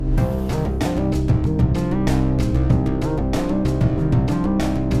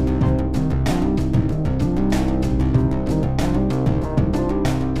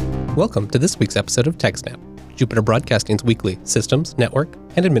Welcome to this week's episode of TechSNAP, Jupiter Broadcasting's weekly systems, network,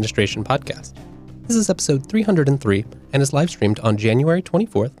 and administration podcast. This is episode 303 and is live streamed on January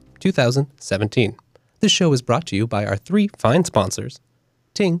 24th, 2017. This show is brought to you by our three fine sponsors,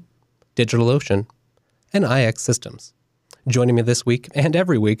 Ting, DigitalOcean, and IX Systems. Joining me this week and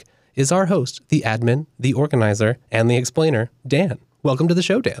every week is our host, the admin, the organizer, and the explainer, Dan. Welcome to the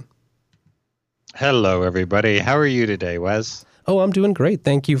show, Dan. Hello, everybody. How are you today, Wes? Oh, I'm doing great.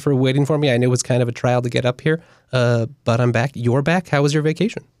 Thank you for waiting for me. I knew it was kind of a trial to get up here, but I'm back. You're back. How was your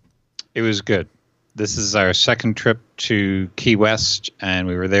vacation? It was good. This is our second trip to Key West, and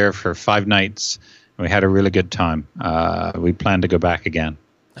we were there for 5 nights, and we had a really good time. We plan to go back again.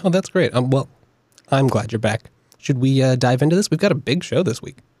 Oh, that's great. Well, I'm glad you're back. Should we dive into this? We've got a big show this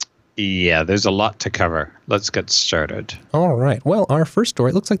week. Yeah, there's a lot to cover. Let's get started. All right. Well, our first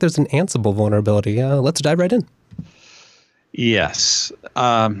story, it looks like there's an Ansible vulnerability. Let's dive right in. Yes.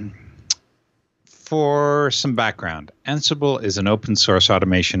 For some background, Ansible is an open source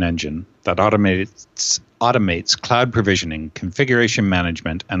automation engine that automates cloud provisioning, configuration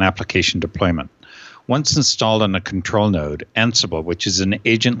management, and application deployment. Once installed on a control node, Ansible, which is an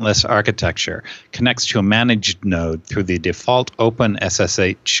agentless architecture, connects to a managed node through the default open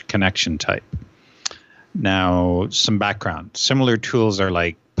SSH connection type. Now, some background. Similar tools are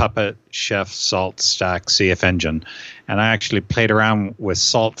like Puppet, Chef, Salt, Stack, CF Engine. And I actually played around with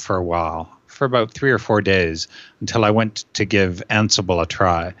Salt for a while, for about 3 or 4 days, until I went to give Ansible a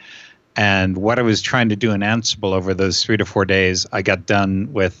try. And what I was trying to do in Ansible over those 3 to 4 days, I got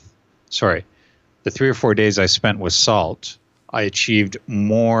done with, the 3 or 4 days I spent with Salt, I achieved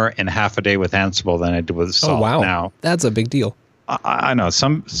more in half a day with Ansible than I did with Salt. Oh, wow. Now, that's a big deal. I know.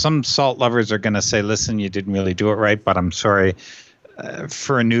 Some Salt lovers are going to say, listen, you didn't really do it right, but I'm sorry.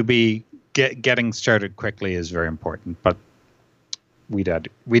 For a newbie, getting started quickly is very important, but we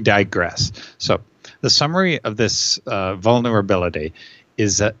digress. So the summary of this vulnerability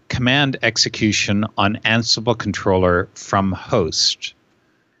is that command execution on Ansible controller from host,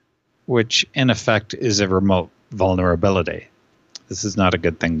 which in effect is a remote vulnerability. This is not a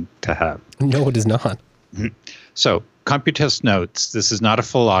good thing to have. No, it is not. So Computest notes this is not a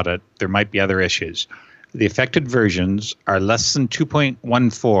full audit. There might be other issues. The affected versions are less than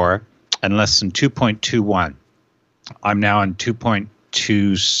 2.14 and less than 2.21. I'm now on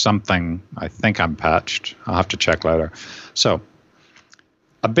 2.2 something. I think I'm patched. I'll have to check later. So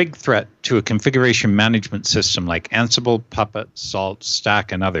a big threat to a configuration management system like Ansible, Puppet, Salt,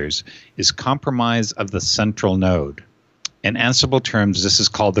 Stack, and others is compromise of the central node. In Ansible terms, this is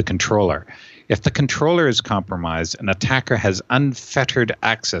called the controller. If the controller is compromised, an attacker has unfettered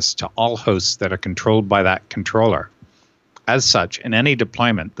access to all hosts that are controlled by that controller. As such, in any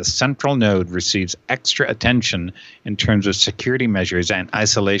deployment, the central node receives extra attention in terms of security measures and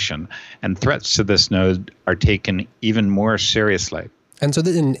isolation, and threats to this node are taken even more seriously. And so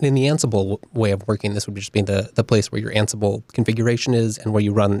in the Ansible way of working, this would just be the place where your Ansible configuration is and where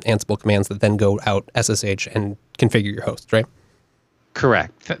you run Ansible commands that then go out SSH and configure your host, right?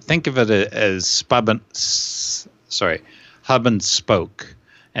 Correct. Think of it as hub and spoke.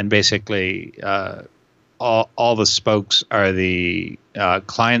 And basically, all the spokes are the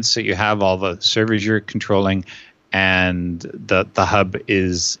clients that you have, all the servers you're controlling, and the hub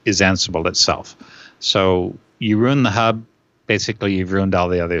is Ansible itself. So you ruin the hub, basically you've ruined all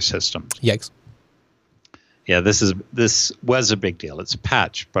the other systems. Yikes. Yeah, this was a big deal. It's a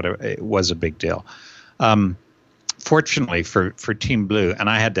patch, but it was a big deal. Fortunately for Team Blue, and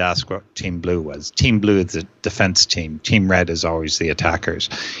I had to ask what Team Blue was. Team Blue is the defense team. Team Red is always the attackers.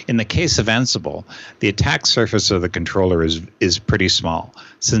 In the case of Ansible, the attack surface of the controller is pretty small.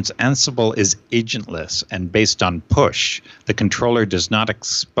 Since Ansible is agentless and based on push, the controller does not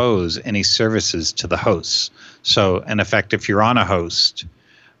expose any services to the hosts. So, in effect, if you're on a host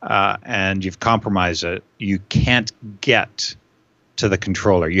and you've compromised it, you can't get to the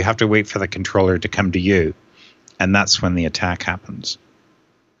controller. You have to wait for the controller to come to you. And that's when the attack happens.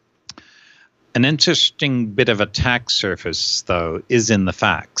 An interesting bit of attack surface, though, is in the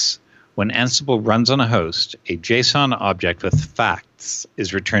facts. When Ansible runs on a host, a JSON object with facts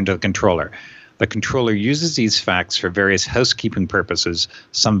is returned to the controller. The controller uses these facts for various housekeeping purposes.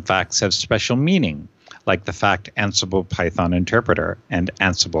 Some facts have special meaning, like the fact Ansible Python interpreter and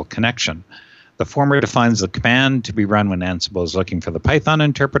Ansible connection. The former defines the command to be run when Ansible is looking for the Python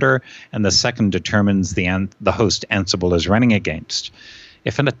interpreter, and the second determines the host Ansible is running against.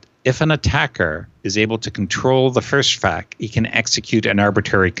 If an attacker is able to control the first fact, he can execute an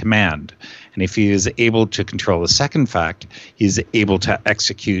arbitrary command. And if he is able to control the second fact, he's able to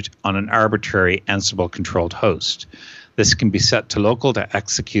execute on an arbitrary Ansible-controlled host. This can be set to local to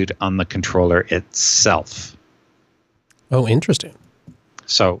execute on the controller itself. Oh, interesting.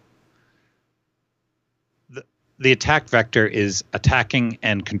 So the attack vector is attacking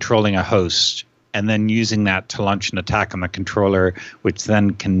and controlling a host, and then using that to launch an attack on the controller, which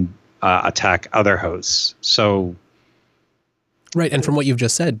then can attack other hosts. So, right, and from what you've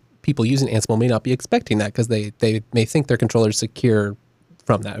just said, people using Ansible may not be expecting that because they may think their controller is secure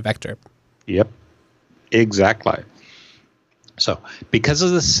from that vector. Yep, exactly. So, because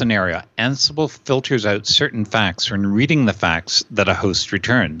of this scenario, Ansible filters out certain facts when reading the facts that a host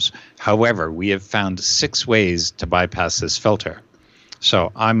returns. However, we have found 6 ways to bypass this filter.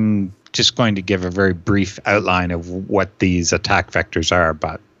 So, I'm just going to give a very brief outline of what these attack vectors are,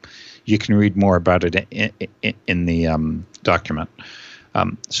 but you can read more about it in the document.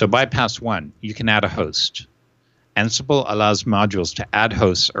 So, bypass 1, you can add a host. Ansible allows modules to add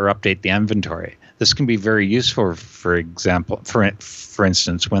hosts or update the inventory. This can be very useful, for example, for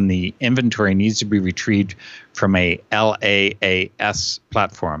instance, when the inventory needs to be retrieved from a LAAS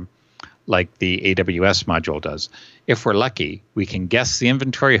platform, like the AWS module does. If we're lucky, we can guess the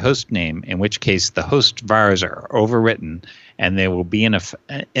inventory host name, in which case the host vars are overwritten, and they will be in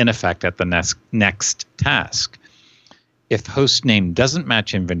effect at the next task. If host name doesn't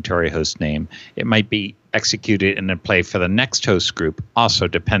match inventory host name, it might be executed in a play for the next host group, also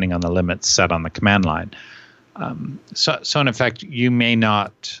depending on the limits set on the command line. So in effect, you may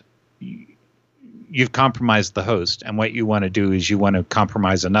not, you've compromised the host, and what you want to do is you want to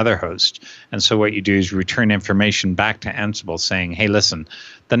compromise another host. And so what you do is return information back to Ansible saying, hey, listen,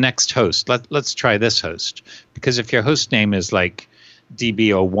 the next host, let's try this host. Because if your host name is like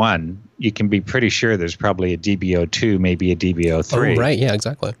DBO1, you can be pretty sure there's probably a DBO2, maybe a DBO3. Oh, right. Yeah,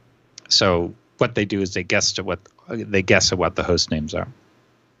 exactly. So what they do is they guess at what the host names are.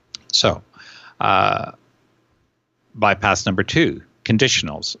 So bypass number 2,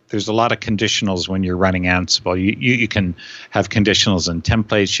 conditionals. There's a lot of conditionals when you're running Ansible. You can have conditionals in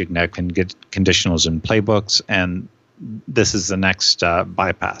templates. You can have conditionals in playbooks, and this is the next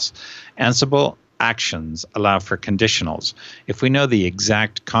bypass. Ansible actions allow for conditionals. If we know the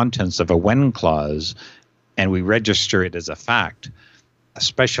exact contents of a when clause and we register it as a fact, a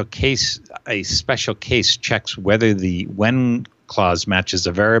special case checks whether the when clause matches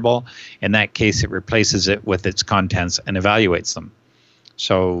a variable. In that case, it replaces it with its contents and evaluates them.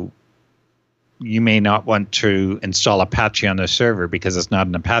 So you may not want to install Apache on a server because it's not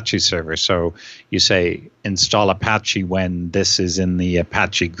an Apache server. So you say install Apache when this is in the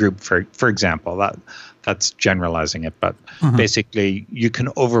Apache group, for example. That's generalizing it, but basically you can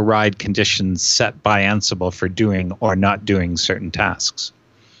override conditions set by Ansible for doing or not doing certain tasks.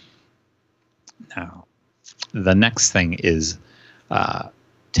 Now, the next thing is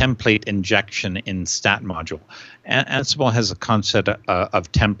template injection in stat module. Ansible has a concept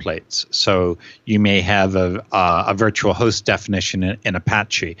of templates. So you may have a virtual host definition in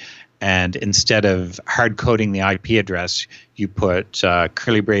Apache, and instead of hard coding the IP address, you put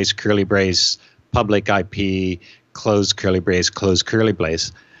curly brace, public IP, close curly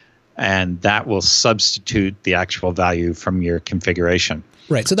brace, and that will substitute the actual value from your configuration.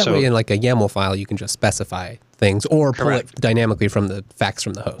 Right. So that way, in like a YAML file, you can just specify things or pull it dynamically from the facts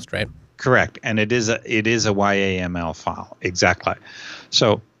from the host, right? Correct. And it is a YAML file. Exactly.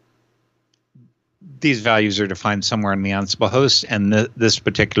 So these values are defined somewhere in the Ansible host, and this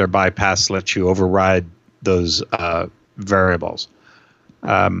particular bypass lets you override those variables.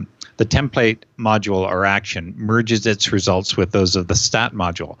 The template module or action merges its results with those of the stat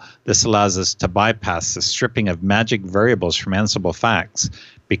module. This allows us to bypass the stripping of magic variables from Ansible facts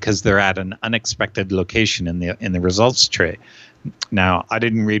because they're at an unexpected location in the results tree. Now, I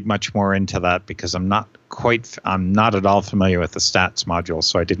didn't read much more into that because I'm not at all familiar with the stats module,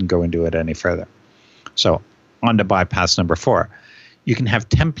 so I didn't go into it any further. So, on to bypass number 4. You can have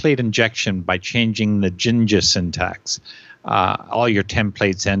template injection by changing the Jinja syntax. All your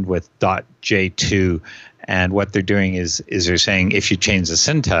templates end with .j2, and what they're doing is they're saying if you change the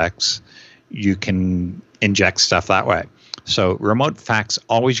syntax, you can inject stuff that way. So remote facts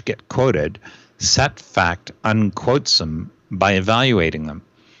always get quoted. Set fact unquotes them by evaluating them.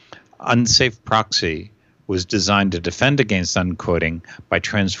 Unsafe proxy was designed to defend against unquoting by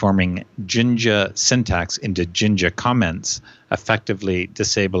transforming Jinja syntax into Jinja comments, effectively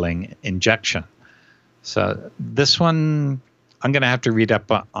disabling injection. So this one, I'm going to have to read up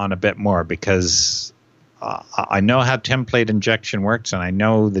on a bit more because I know how template injection works and I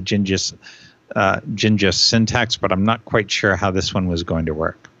know the Jinja syntax, but I'm not quite sure how this one was going to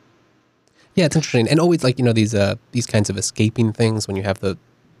work. Yeah, it's interesting. And always like, these kinds of escaping things when you have it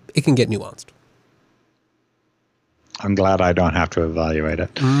can get nuanced. I'm glad I don't have to evaluate it.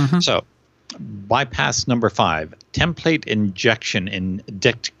 So, bypass number 5, template injection in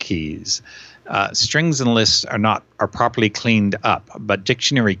dict keys. Strings and lists are properly cleaned up, but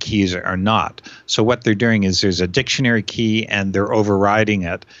dictionary keys are not. So what they're doing is there's a dictionary key and they're overriding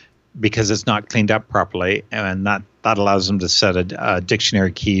it because it's not cleaned up properly, and that allows them to set a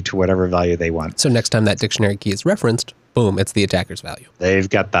dictionary key to whatever value they want. So next time that dictionary key is referenced, boom, it's the attacker's value. They've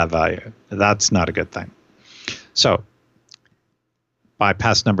got that value. That's not a good thing. So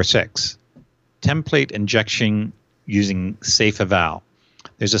bypass number 6, template injection using safe eval.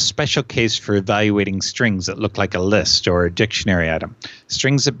 There's a special case for evaluating strings that look like a list or a dictionary item.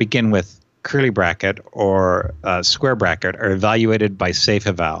 Strings that begin with curly bracket or square bracket are evaluated by safe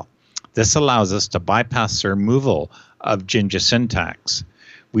eval. This allows us to bypass the removal of Jinja syntax.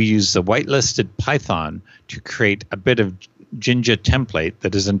 We use the whitelisted Python to create a bit of Jinja template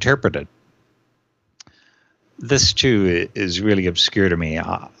that is interpreted. This too is really obscure to me.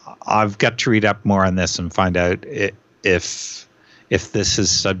 I've got to read up more on this and find out if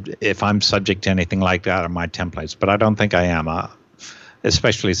I'm subject to anything like that on my templates, but I don't think I am,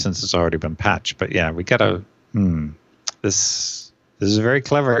 especially since it's already been patched. But yeah, we gotta. This is very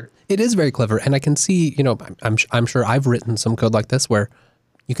clever. It is very clever, and I can see. I'm sure I've written some code like this where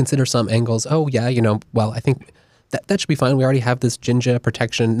you consider some angles. Oh yeah, well, I think that should be fine. We already have this Jinja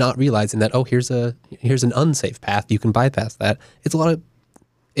protection, not realizing that here's an unsafe path. You can bypass that. It's a lot of.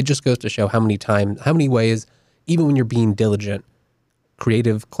 It just goes to show how many ways, even when you're being diligent,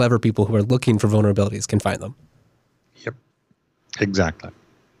 creative, clever people who are looking for vulnerabilities can find them. Yep, exactly.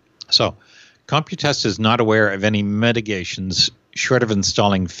 So, Computest is not aware of any mitigations short of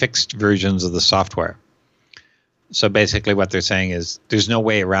installing fixed versions of the software. So basically what they're saying is there's no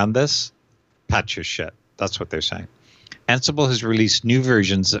way around this. Patch your shit. That's what they're saying. Ansible has released new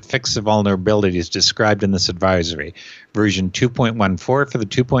versions that fix the vulnerabilities described in this advisory. Version 2.14 for the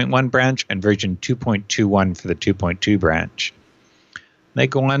 2.1 branch and version 2.21 for the 2.2 branch. They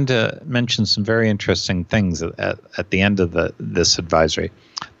go on to mention some very interesting things at the end of this advisory.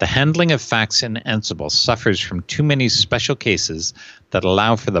 The handling of facts in Ansible suffers from too many special cases that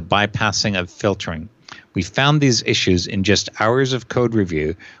allow for the bypassing of filtering. We found these issues in just hours of code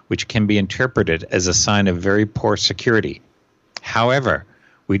review, which can be interpreted as a sign of very poor security. However,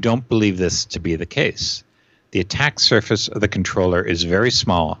 we don't believe this to be the case. The attack surface of the controller is very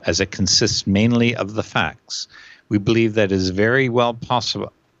small, as it consists mainly of the facts. We believe it is very well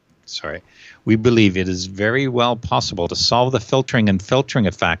possible to solve the filtering and filtering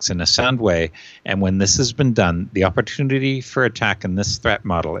of facts in a sound way, and when this has been done, the opportunity for attack in this threat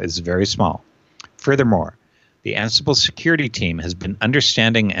model is very small. Furthermore, the Ansible security team has been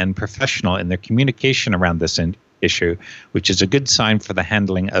understanding and professional in their communication around this issue, which is a good sign for the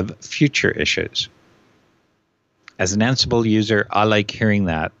handling of future issues. As an Ansible user, I like hearing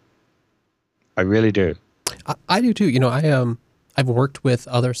that. I really do. I do too. I've worked with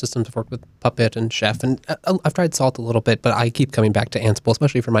other systems. I've worked with Puppet and Chef, and I've tried Salt a little bit, but I keep coming back to Ansible,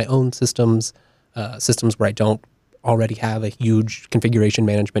 especially for my own systems where I don't already have a huge configuration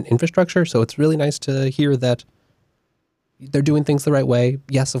management infrastructure. So it's really nice to hear that they're doing things the right way.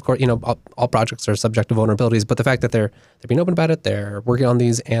 Yes, of course, all projects are subject to vulnerabilities, but the fact that they're being open about it, they're working on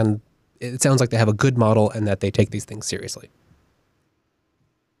these, and it sounds like they have a good model and that they take these things seriously.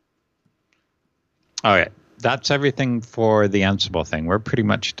 All right. That's everything for the Ansible thing. We're pretty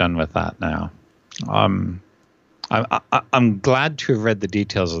much done with that now. I'm glad to have read the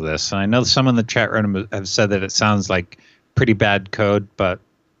details of this. And I know some in the chat room have said that it sounds like pretty bad code, but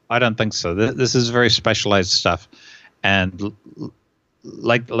I don't think so. This is very specialized stuff. And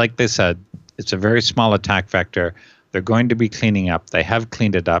like they said, it's a very small attack vector. They're going to be cleaning up. They have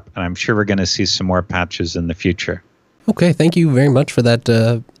cleaned it up, and I'm sure we're going to see some more patches in the future. Okay, thank you very much for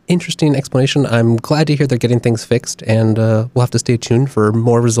that interesting explanation. I'm glad to hear they're getting things fixed, and we'll have to stay tuned for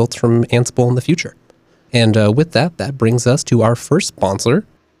more results from Ansible in the future. And with that brings us to our first sponsor,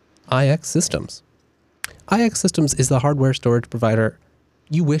 IX Systems. IX Systems is the hardware storage provider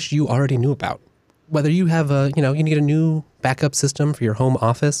you wish you already knew about. Whether you have you need a new backup system for your home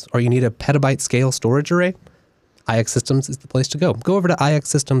office, or you need a petabyte scale storage array, IX Systems is the place to go. Go over to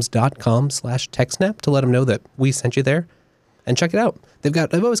ixsystems.com/TechSNAP to let them know that we sent you there, and check it out.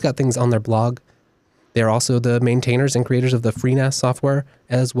 They've always got things on their blog. They're also the maintainers and creators of the FreeNAS software,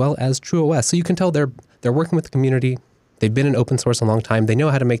 as well as TrueOS. So you can tell they're working with the community. They've been in open source a long time. They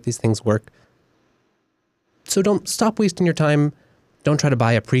know how to make these things work. So don't stop wasting your time. Don't try to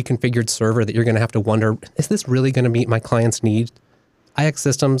buy a pre-configured server that you're going to have to wonder, is this really going to meet my client's needs? IX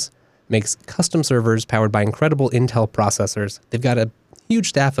Systems makes custom servers powered by incredible Intel processors. They've got a huge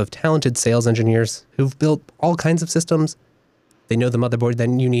staff of talented sales engineers who've built all kinds of systems. They know the motherboard that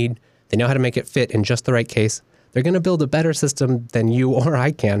you need. They know how to make it fit in just the right case. They're going to build a better system than you or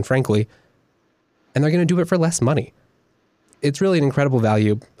I can, frankly. And they're going to do it for less money. It's really an incredible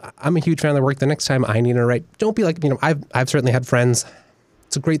value. I'm a huge fan of their work. The next time I need a write, don't be like, I've certainly had friends.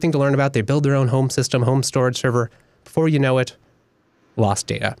 It's a great thing to learn about. They build their own home system, home storage server. Before you know it, lost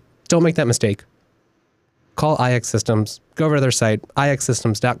data. Don't make that mistake. Call IX Systems. Go over to their site,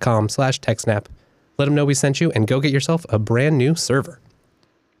 ixsystems.com/TechSNAP. Let them know we sent you and go get yourself a brand new server.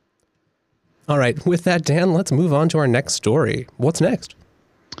 All right, with that, Dan, let's move on to our next story. What's next?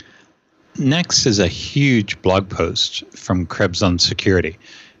 Next is a huge blog post from Krebs on security,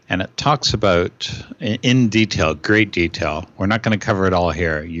 and it talks about, in detail, great detail. We're not going to cover it all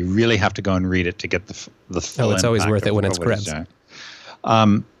here. You really have to go and read it to get the full. Oh, it's always worth it when it's Krebs.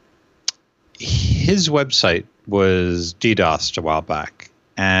 His website was DDosed a while back,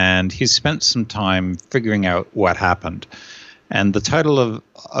 and he spent some time figuring out what happened. And the title of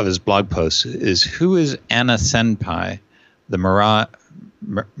his blog post is "Who is Anna Senpai, the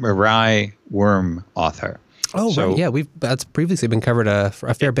Mirai Worm author?" Oh, right. Yeah, that's previously been covered a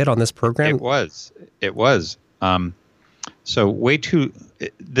fair bit on this program. It was.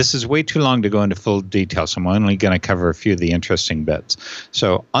 This is way too long to go into full detail, so I'm only going to cover a few of the interesting bits.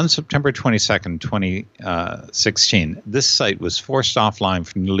 So on September 22nd, 2016, this site was forced offline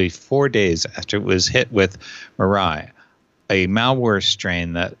for nearly 4 days after it was hit with Mirai, a malware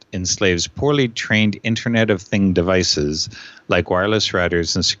strain that enslaves poorly trained Internet of Things devices like wireless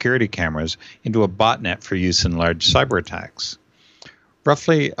routers and security cameras into a botnet for use in large cyber attacks.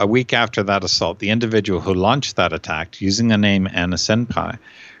 Roughly a week after that assault, the individual who launched that attack, using the name Anna Senpai,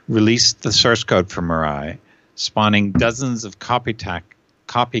 released the source code for Mirai, spawning dozens of copycat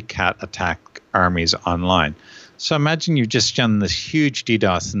attack armies online. So imagine you've just done this huge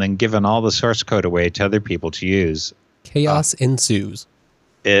DDoS and then given all the source code away to other people to use. Chaos ensues.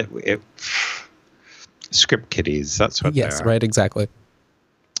 Script kiddies, that's what they are. Yes, right, exactly.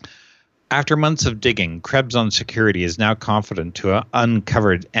 After months of digging, Krebs on Security is now confident to have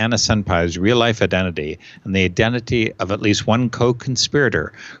uncovered Anna Senpai's real-life identity and the identity of at least one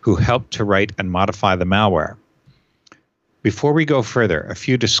co-conspirator who helped to write and modify the malware. Before we go further, a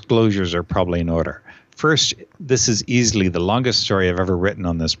few disclosures are probably in order. First, this is easily the longest story I've ever written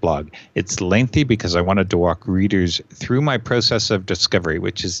on this blog. It's lengthy because I wanted to walk readers through my process of discovery,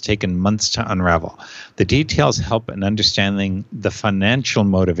 which has taken months to unravel. The details help in understanding the financial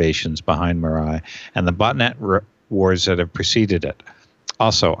motivations behind Mirai and the botnet wars that have preceded it.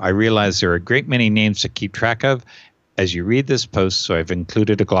 Also, I realize there are a great many names to keep track of as you read this post, so I've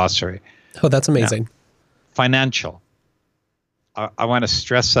included a glossary. Oh, that's amazing. Now, financial. I want to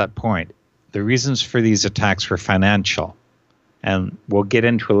stress that point. The reasons for these attacks were financial, and we'll get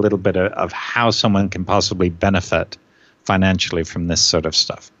into a little bit of how someone can possibly benefit financially from this sort of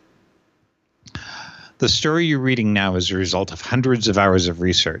stuff. The story you're reading now is a result of hundreds of hours of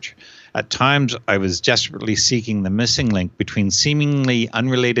research. At times, I was desperately seeking the missing link between seemingly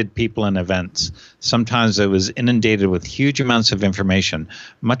unrelated people and events. Sometimes I was inundated with huge amounts of information,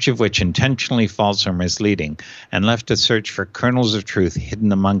 much of which intentionally false or misleading, and left to search for kernels of truth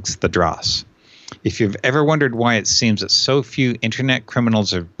hidden amongst the dross. If you've ever wondered why it seems that so few internet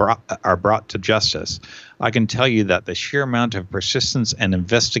criminals are brought to justice, I can tell you that the sheer amount of persistence and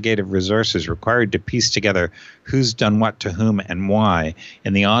investigative resources required to piece together who's done what to whom and why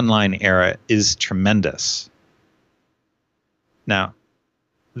in the online era is tremendous. Now,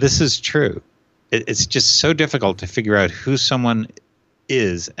 this is true. It's just so difficult to figure out who someone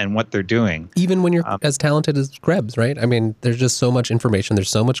is and what they're doing. Even when you're as talented as Krebs, right? I mean, there's just so much information, there's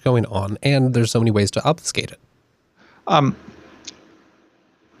so much going on, and there's so many ways to obfuscate it.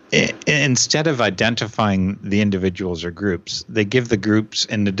 Instead of identifying the individuals or groups, they give the groups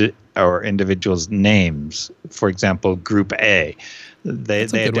or individuals names. For example, Group A. They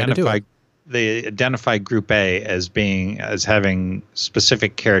identify Group A as having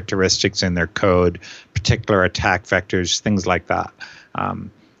specific characteristics in their code, particular attack vectors, things like that.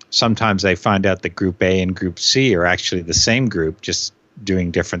 Sometimes they find out that Group A and Group C are actually the same group, just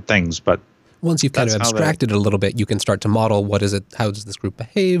doing different things. But once you've kind of abstracted it a little bit, you can start to model how does this group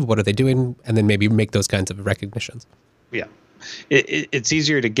behave, what are they doing, and then maybe make those kinds of recognitions. Yeah. It's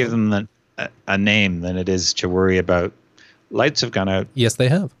easier to give them a name than it is to worry about lights have gone out. Yes, they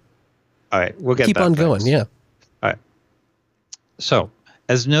have. All right, we'll get Keep that on fixed. going, yeah. All right. So,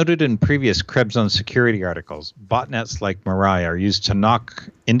 as noted in previous Krebs on security articles, botnets like Mirai are used to knock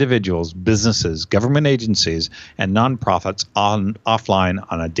individuals, businesses, government agencies, and nonprofits offline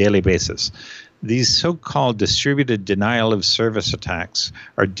on a daily basis. These so-called distributed denial of service attacks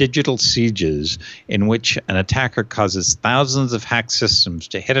are digital sieges in which an attacker causes thousands of hacked systems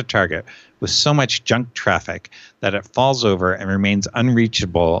to hit a target with so much junk traffic that it falls over and remains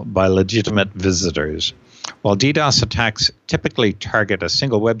unreachable by legitimate visitors. While DDoS attacks typically target a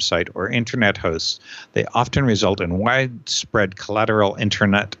single website or internet host, they often result in widespread collateral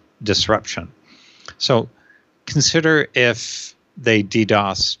internet disruption. So consider if they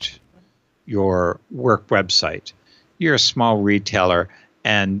DDoSed your work website. You're a small retailer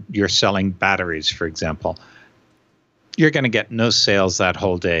and you're selling batteries, for example. You're going to get no sales that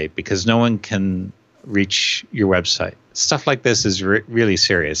whole day because no one can reach your website. Stuff like this is really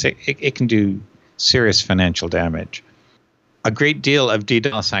serious. It can do serious financial damage. A great deal of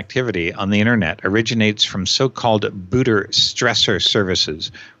DDoS activity on the internet originates from so-called booter stressor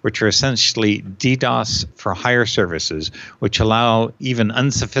services, which are essentially DDoS for hire services, which allow even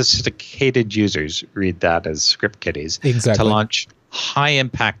unsophisticated users, read that as script kiddies, exactly, to launch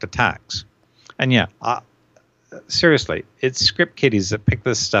high-impact attacks. And yeah, seriously, it's script kiddies that pick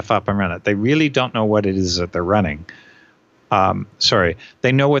this stuff up and run it. They really don't know what it is that they're running.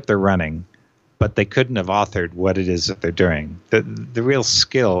 They know what they're running, but they couldn't have authored what it is that they're doing. The real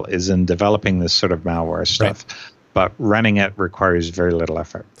skill is in developing this sort of malware stuff, right, but running it requires very little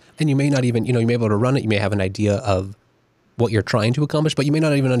effort. And you may not even, you may be able to run it. You may have an idea of what you're trying to accomplish, but you may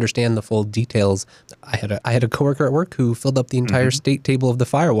not even understand the full details. I had a coworker at work who filled up the entire state table of the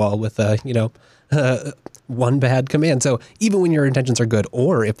firewall with one bad command. So even when your intentions are good,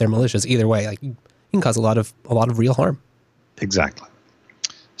 or if they're malicious, either way, like you can cause a lot of real harm. Exactly.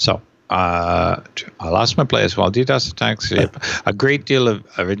 So. I lost my place. While DDoS attacks, a great deal of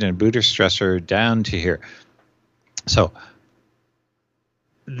original booter stressor down to here. So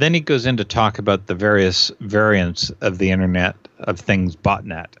then he goes in to talk about the various variants of the Internet of Things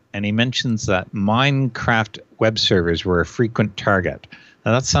botnet, and he mentions that Minecraft web servers were a frequent target.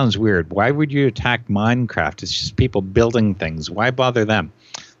 Now that sounds weird. Why would you attack Minecraft? It's just people building things. Why bother them?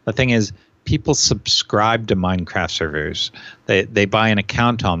 The thing is, people subscribe to Minecraft servers. They buy an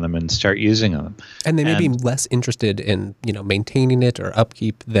account on them and start using them. And they may be less interested in, maintaining it or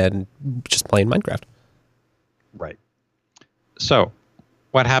upkeep than just playing Minecraft. Right. So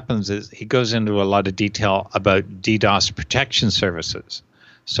what happens is he goes into a lot of detail about DDoS protection services.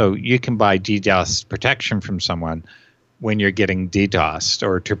 So you can buy DDoS protection from someone when you're getting DDoSed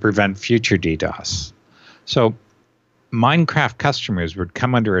or to prevent future DDoS. So Minecraft customers would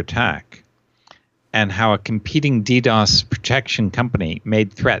come under attack, and how a competing DDoS protection company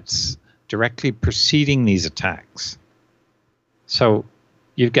made threats directly preceding these attacks. So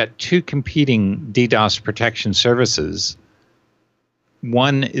you've got two competing DDoS protection services.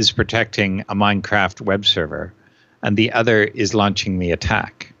 One is protecting a Minecraft web server, and the other is launching the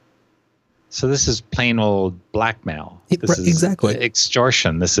attack. So this is plain old blackmail. This is exactly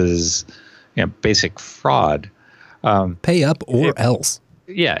extortion. This is basic fraud. Pay up or else.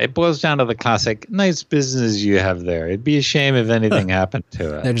 Yeah, it boils down to the classic, nice business you have there. It'd be a shame if anything happened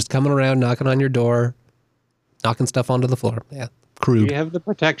to it. They're just coming around, knocking on your door, knocking stuff onto the floor. Yeah, crude. You have the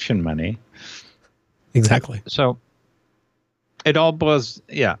protection money. Exactly. So it all boils,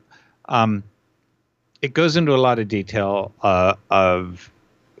 it goes into a lot of detail of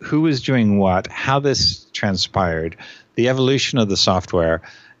who is doing what, how this transpired, the evolution of the software,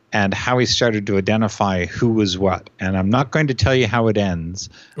 and how he started to identify who was what. And I'm not going to tell you how it ends,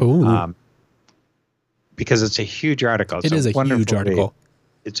 because it's a huge article. It is a huge article.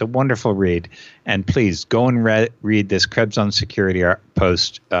 It's a wonderful read. And please go and read this Krebs on Security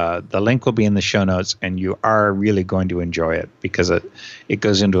post. The link will be in the show notes, and you are really going to enjoy it because it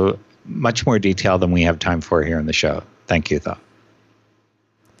goes into much more detail than we have time for here in the show. Thank you, Thaw.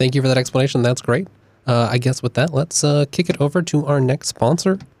 Thank you for that explanation. That's great. I guess with that, let's kick it over to our next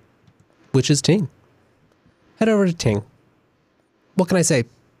sponsor, which is Ting. Head over to Ting. What can I say?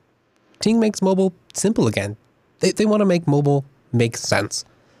 Ting makes mobile simple again. They want to make mobile make sense.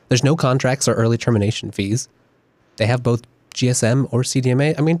 There's no contracts or early termination fees. They have both GSM or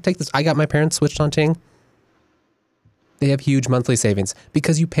CDMA. I mean, take this. I got my parents switched on Ting. They have huge monthly savings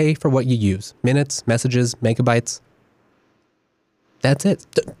because you pay for what you use. Minutes, messages, megabytes. That's it.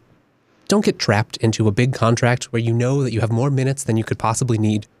 Don't get trapped into a big contract where you know that you have more minutes than you could possibly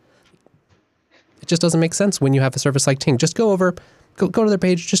need. It just doesn't make sense when you have a service like Ting. Just go to their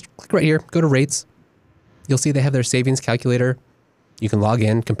page, just click right here, go to rates. You'll see they have their savings calculator. You can log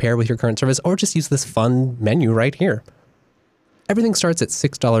in, compare with your current service, or just use this fun menu right here. Everything starts at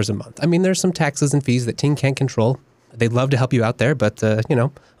 $6 a month. I mean, there's some taxes and fees that Ting can't control. They'd love to help you out there, but,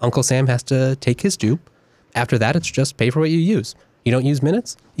 Uncle Sam has to take his due. After that, it's just pay for what you use. You don't use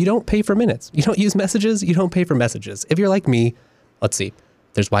minutes? You don't pay for minutes. You don't use messages? You don't pay for messages. If you're like me, let's see.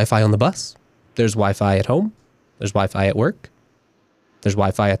 There's Wi-Fi on the bus. There's Wi-Fi at home. There's Wi-Fi at work. There's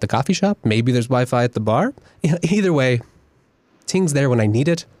Wi-Fi at the coffee shop. Maybe there's Wi-Fi at the bar. Either way, Ting's there when I need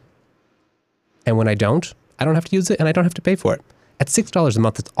it. And when I don't have to use it and I don't have to pay for it. At $6 a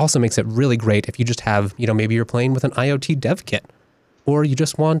month, it also makes it really great if you just have, maybe you're playing with an IoT dev kit, or you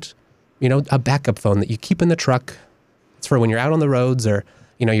just want, a backup phone that you keep in the truck. It's for when you're out on the roads, or,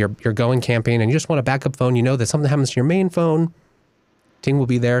 you're going camping and you just want a backup phone. You know that something happens to your main phone. Ting will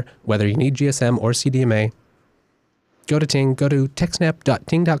be there, whether you need GSM or CDMA. Go to Ting, go to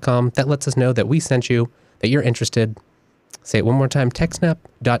techsnap.ting.com. That lets us know that we sent you, that you're interested. Say it one more time,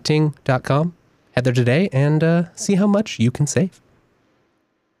 techsnap.ting.com. Head there today and see how much you can save.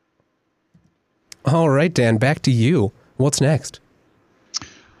 All right, Dan, back to you. What's next?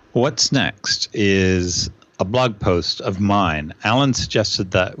 What's next is a blog post of mine. Alan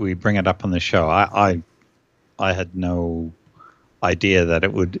suggested that we bring it up on the show. I had no idea that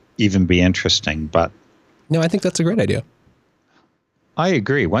it would even be interesting, but no, I think that's a great idea. I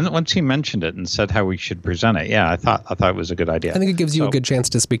agree. Once he mentioned it and said how we should present it, yeah, I thought it was a good idea. I think it gives you a good chance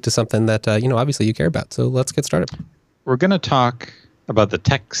to speak to something that obviously you care about. So let's get started. We're going to talk about the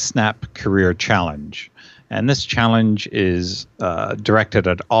TechSNAP Career Challenge, and this challenge is directed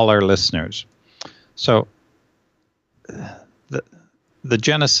at all our listeners. So the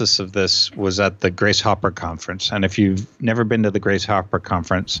genesis of this was at the Grace Hopper Conference, and if you've never been to the Grace Hopper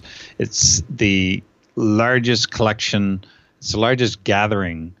Conference, it's the largest collection. It's the largest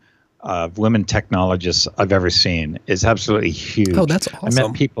gathering of women technologists I've ever seen. It's absolutely huge. Oh, that's awesome. I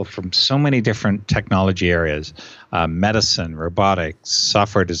met people from so many different technology areas, medicine, robotics,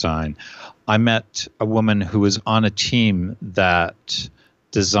 software design. I met a woman who was on a team that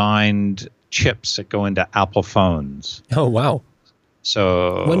designed chips that go into Apple phones. Oh, wow.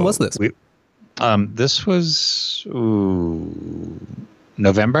 So when was this? This was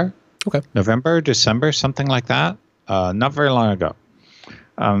November. Okay. November, December, something like that. Not very long ago.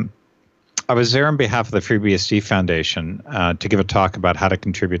 I was there on behalf of the FreeBSD Foundation to give a talk about how to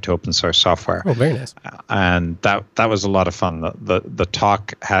contribute to open source software. Oh, very nice. And that was a lot of fun. The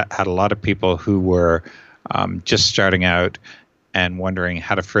talk had a lot of people who were just starting out and wondering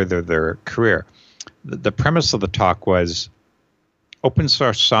how to further their career. The premise of the talk was open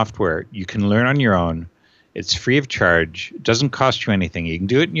source software you can learn on your own. It's free of charge. It doesn't cost you anything. You can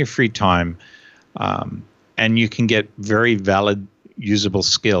do it in your free time. And you can get very valid, usable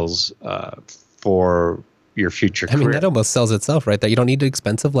skills for your future career. I mean, that almost sells itself, right? That you don't need an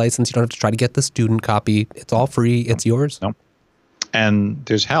expensive license. You don't have to try to get the student copy. It's all free. It's yours. No. And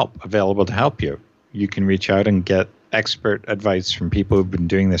there's help available to help you. You can reach out and get expert advice from people who've been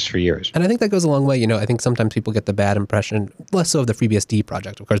doing this for years. And I think that goes a long way. I think sometimes people get the bad impression, less so of the FreeBSD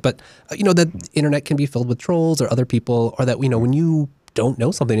project, of course, but, that internet can be filled with trolls or other people, or that, when you don't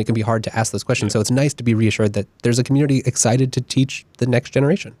know something, it can be hard to ask those questions. So it's nice to be reassured that there's a community excited to teach the next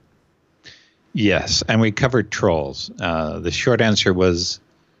generation. Yes, and we covered trolls. The short answer was,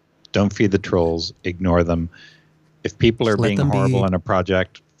 don't feed the trolls, ignore them. If people are being horrible in a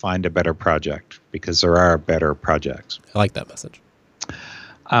project, find a better project, because there are better projects. I like that message.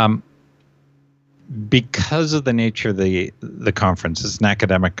 Because of the nature of the conference, it's an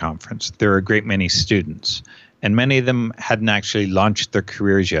academic conference, there are a great many students. And many of them hadn't actually launched their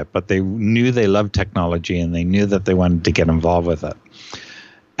careers yet, but they knew they loved technology and they knew that they wanted to get involved with it.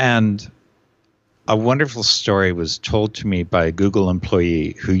 And a wonderful story was told to me by a Google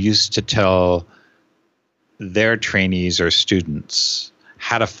employee who used to tell their trainees or students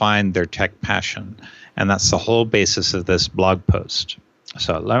how to find their tech passion. And that's the whole basis of this blog post.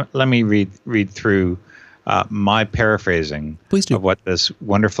 So let me read through my paraphrasing of what this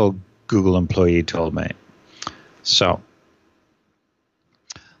wonderful Google employee told me. So,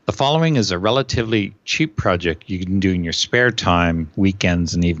 the following is a relatively cheap project you can do in your spare time,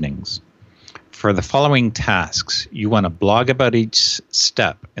 weekends, and evenings. For the following tasks, you want to blog about each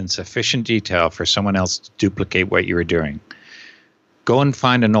step in sufficient detail for someone else to duplicate what you were doing. Go and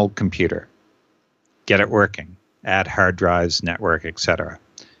find an old computer. Get it working. Add hard drives, network, etc.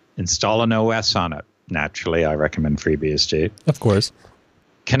 Install an OS on it. Naturally, I recommend FreeBSD. Of course.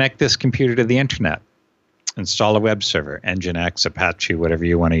 Connect this computer to the internet. Install a web server, Nginx, Apache, whatever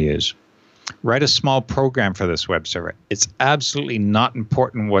you want to use. Write a small program for this web server. It's absolutely not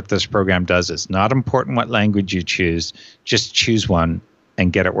important what this program does. It's not important what language you choose. Just choose one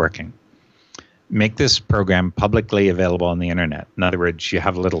and get it working. Make this program publicly available on the internet. In other words, you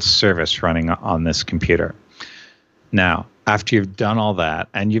have a little service running on this computer. Now, after you've done all that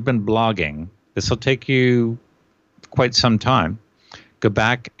and you've been blogging, this will take you quite some time. go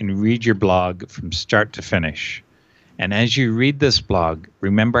back and read your blog from start to finish. And as you read this blog,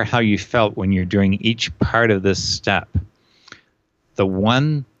 remember how you felt when you're doing each part of this step. The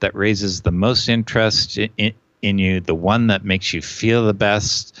one that raises the most interest in you, the one that makes you feel the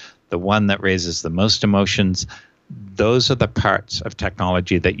best, the one that raises the most emotions, those are the parts of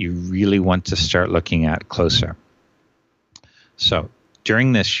technology that you really want to start looking at closer. So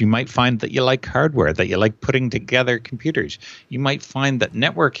during this, you might find that you like hardware, that you like putting together computers. You might find that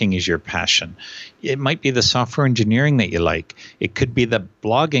networking is your passion. It might be the software engineering that you like. It could be that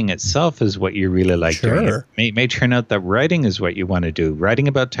blogging itself is what you really like doing. It may turn out that writing is what you want to do, writing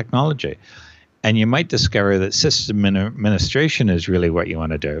about technology. And you might discover that system administration is really what you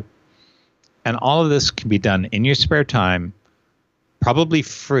want to do. And all of this can be done in your spare time, probably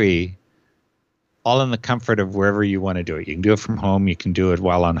free, all in the comfort of wherever you want to do it. You can do it from home. You can do it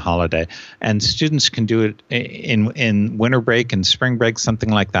while on holiday. And students can do it in winter break and spring break, something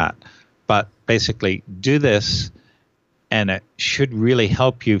like that. But basically, do this, and it should really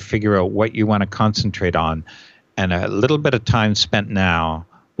help you figure out what you want to concentrate on. And a little bit of time spent now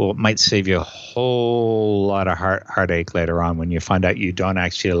might save you a whole lot of heartache later on when you find out you don't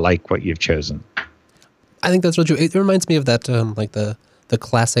actually like what you've chosen. I think that's really true. It reminds me of that, like the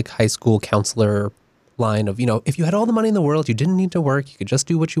classic high school counselor line of, if you had all the money in the world, you didn't need to work, you could just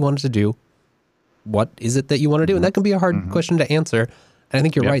do what you wanted to do. What is it that you want to do? And that can be a hard question to answer. And I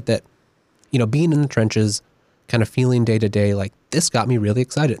think you're right that, being in the trenches, kind of feeling day to day, like this got me really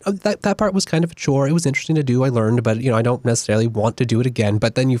excited. That part was kind of a chore. It was interesting to do. I learned, but I don't necessarily want to do it again.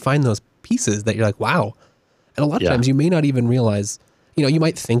 But then you find those pieces that you're like, wow. And a lot of times you may not even realize, you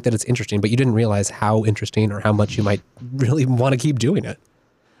might think that it's interesting, but you didn't realize how interesting or how much you might really want to keep doing it.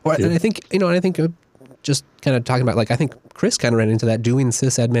 And I think, just kind of talking about, like, I think Chris kind of ran into that, doing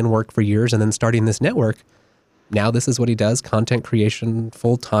sysadmin work for years and then starting this network. Now this is what he does, content creation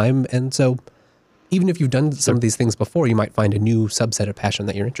full time. And so even if you've done some of these things before, you might find a new subset of passion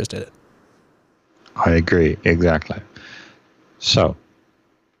that you're interested in. I agree. Exactly. So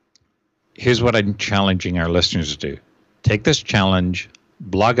here's what I'm challenging our listeners to do. Take this challenge,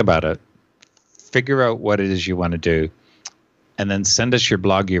 blog about it, figure out what it is you want to do, and then send us your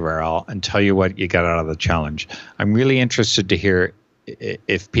blog URL and tell you what you got out of the challenge. I'm really interested to hear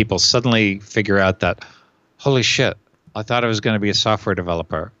if people suddenly figure out that, holy shit, I thought I was going to be a software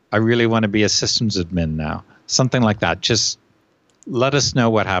developer. I really want to be a systems admin now. Something like that. Just let us know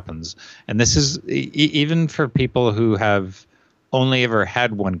what happens. And this is even for people who have only ever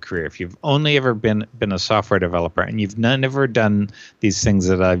had one career. If you've only ever been a software developer and you've never done these things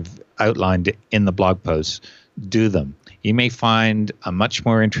that I've outlined in the blog post, do them. You may find a much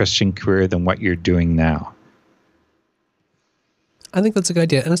more interesting career than what you're doing now. I think that's a good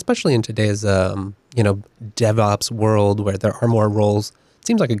idea. And especially in today's, DevOps world where there are more roles, it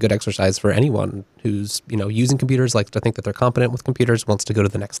seems like a good exercise for anyone who's, using computers, likes to think that they're competent with computers, wants to go to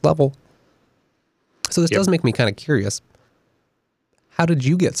the next level. So this does make me kind of curious. How did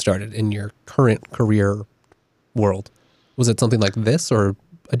you get started in your current career world? Was it something like this or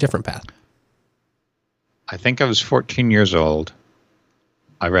a different path? I think I was 14 years old.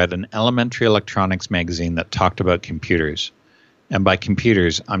 I read an elementary electronics magazine that talked about computers. And by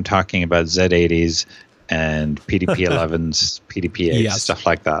computers, I'm talking about Z80s and PDP-11s, PDP-8s, stuff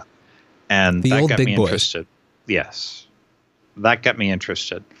like that. And that got me interested. Yes. That got me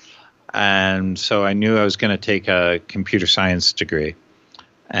interested. And so I knew I was going to take a computer science degree.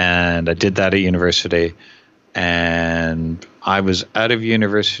 And I did that at university. And I was out of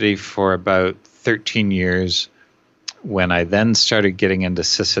university for about 13 years when I then started getting into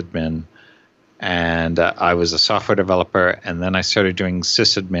sysadmin. And I was a software developer, and then I started doing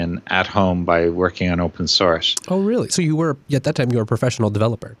sysadmin at home by working on open source. Oh, really? So you were, at that time, you were a professional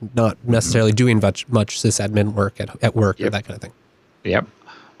developer, not necessarily doing much sysadmin work at work or that kind of thing. Yep.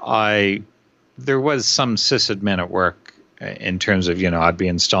 There was some sysadmin at work in terms of, I'd be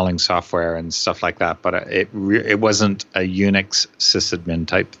installing software and stuff like that, but it wasn't a Unix sysadmin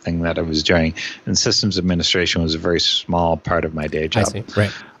type thing that I was doing. And systems administration was a very small part of my day job. I see,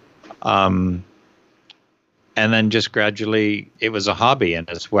 right. And then just gradually, it was a hobby, and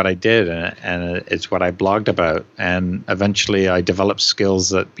it's what I did, and it's what I blogged about. And eventually, I developed skills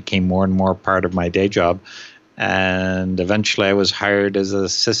that became more and more part of my day job. And eventually, I was hired as a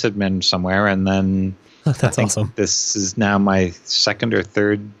sysadmin somewhere, and then that's awesome. This is now my second or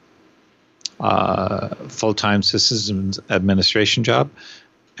third full-time systems administration job,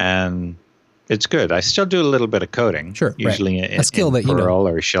 and it's good. I still do a little bit of coding, usually in Perl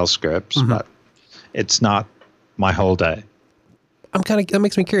or shell scripts, but it's not my whole day. That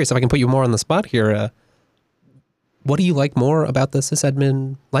makes me curious if I can put you more on the spot here. What do you like more about the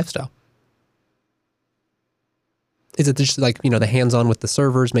sysadmin lifestyle? Is it just like, the hands-on with the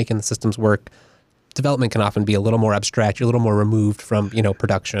servers, making the systems work? Development can often be a little more abstract. You're a little more removed from,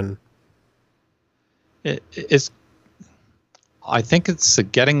 production. I think it's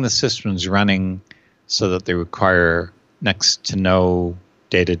getting the systems running so that they require next to no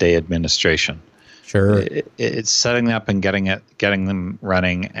day-to-day administration. Sure. It's setting them up and getting them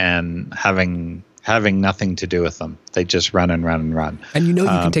running and having nothing to do with them. They just run and run and run. And you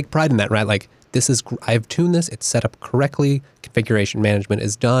can take pride in that, right? Like, I've tuned this, it's set up correctly, configuration management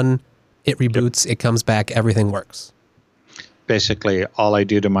is done, it reboots, It comes back, everything works. Basically, all I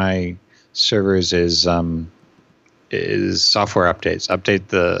do to my servers is software updates. Update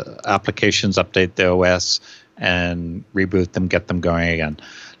the applications, update the OS, and reboot them, get them going again.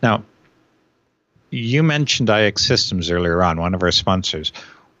 Now, you mentioned IX Systems earlier on, one of our sponsors.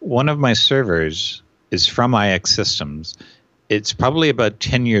 One of my servers is from IX Systems. It's probably about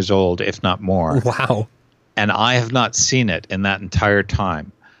 10 years old, if not more. Wow. And I have not seen it in that entire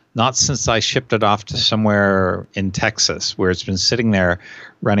time. Not since I shipped it off to somewhere in Texas, where it's been sitting there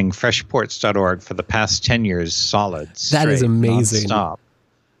running freshports.org for the past 10 years solid. That is amazing. Nonstop.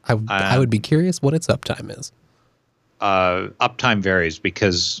 I would be curious what its uptime is. Uptime varies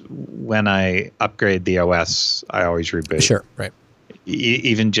because when I upgrade the OS, I always reboot. Sure, right.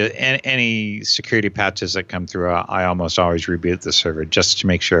 Even just any security patches that come through, I almost always reboot the server just to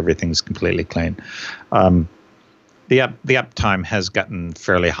make sure everything's completely clean. The uptime has gotten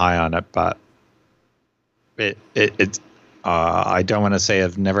fairly high on it, but I don't want to say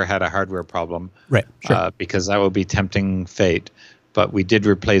I've never had a hardware problem, right? Sure. Because that would be tempting fate. But we did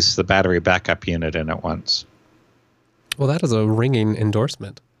replace the battery backup unit in it once. Well, that is a ringing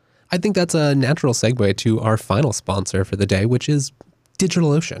endorsement. I think that's a natural segue to our final sponsor for the day, which is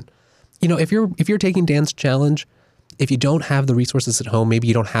DigitalOcean. If you're taking Dan's challenge, if you don't have the resources at home, maybe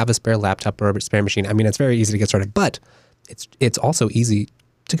you don't have a spare laptop or a spare machine. I mean, it's very easy to get started, but it's also easy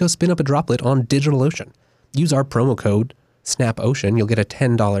to go spin up a droplet on DigitalOcean. Use our promo code SNAPOcean. You'll get a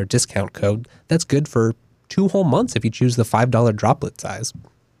 $10 discount code. That's good for 2 whole months if you choose the $5 droplet size.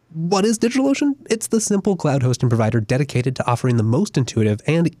 What is DigitalOcean? It's the simple cloud hosting provider dedicated to offering the most intuitive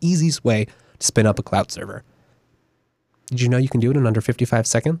and easiest way to spin up a cloud server. Did you know you can do it in under 55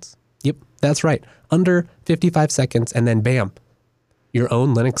 seconds? Yep, that's right. Under 55 seconds, and then bam, your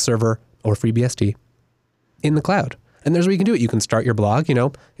own Linux server or FreeBSD in the cloud. And there's where you can do it. You can start your blog,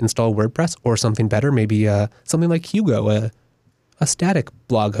 install WordPress or something better, maybe something like Hugo, a static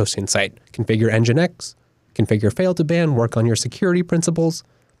blog hosting site. Configure Nginx, configure fail to ban, work on your security principles.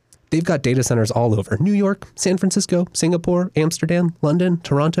 They've got data centers all over New York, San Francisco, Singapore, Amsterdam, London,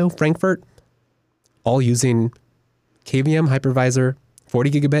 Toronto, Frankfurt, all using KVM hypervisor,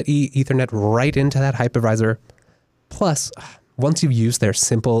 40 gigabit Ethernet right into that hypervisor. Plus, once you've used their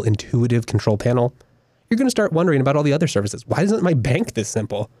simple, intuitive control panel, you're going to start wondering about all the other services. Why isn't my bank this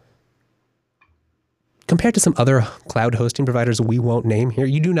simple? Compared to some other cloud hosting providers we won't name here,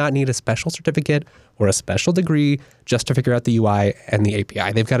 you do not need a special certificate or a special degree just to figure out the UI and the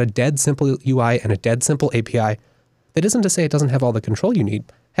API. They've got a dead simple UI and a dead simple API. That isn't to say it doesn't have all the control you need.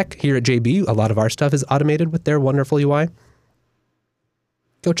 Heck, here at JB, a lot of our stuff is automated with their wonderful UI.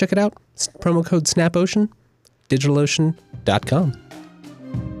 Go check it out. Promo code SNAPOcean, DigitalOcean.com.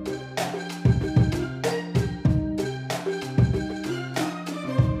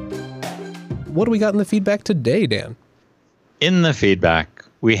 What do we got in the feedback today, Dan? In the feedback,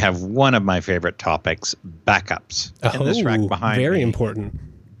 we have one of my favorite topics, backups. In this rack behind me. Very important.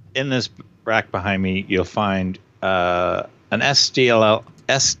 In this rack behind me, you'll find an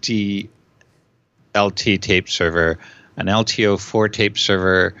SDLT tape server, an LTO4 tape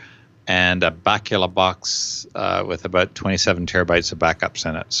server, and a Bacula box with about 27 terabytes of backups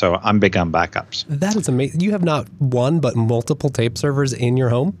in it. So I'm big on backups. That is amazing. You have not one, but multiple tape servers in your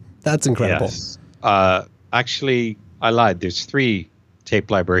home? That's incredible. Yes. Actually, I lied. There's 3 tape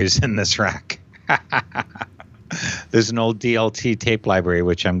libraries in this rack. There's an old DLT tape library,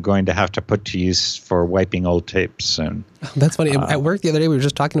 which I'm going to have to put to use for wiping old tapes soon. That's funny. At work the other day, we were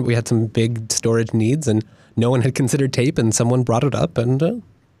just talking, we had some big storage needs, and no one had considered tape, and someone brought it up, and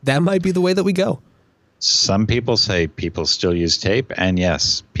that might be the way that we go. Some people say people still use tape, and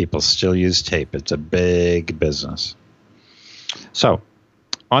yes, people still use tape. It's a big business. So,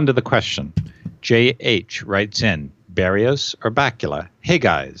 on to the question. JH writes in, Barrios or Bacula? Hey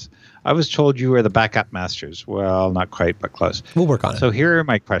guys, I was told you were the backup masters. Well, not quite, but close. We'll work on it. So here are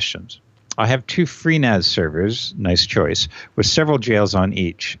my questions. I have 2 FreeNAS servers, nice choice, with several jails on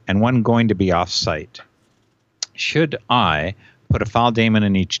each, and one going to be off-site. Should I put a file daemon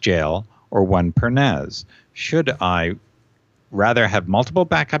in each jail, or one per NAS? Should I rather have multiple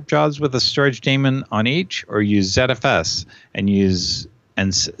backup jobs with a storage daemon on each, or use ZFS and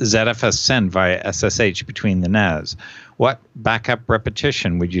ZFS send via SSH between the NAS? What backup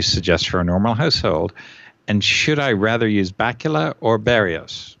repetition would you suggest for a normal household? And should I rather use Bacula or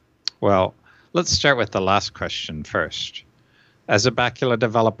Barrios? Well, let's start with the last question first. As a Bacula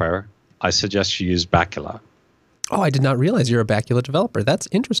developer, I suggest you use Bacula. Oh, I did not realize you're a Bacula developer. That's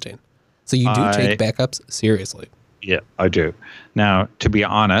interesting. So you do take backups seriously. Yeah, I do. Now, to be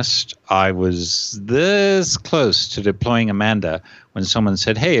honest, I was this close to deploying Amanda when someone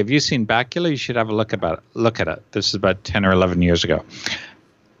said, "Hey, have you seen Bacula? You should have a look at it." This is about 10 or 11 years ago.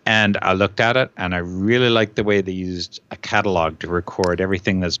 And I looked at it, and I really liked the way they used a catalog to record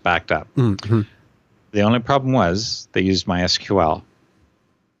everything that's backed up. Mm-hmm. The only problem was they used MySQL.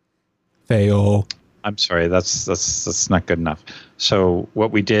 Fail. I'm sorry, that's not good enough. So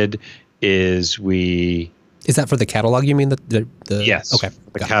what we did is we... Is that for the catalog, you mean? The Yes, okay,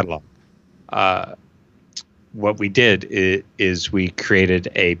 the catalog. What we did is we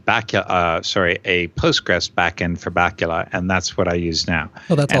created a Postgres backend for Bacula, and that's what I use now.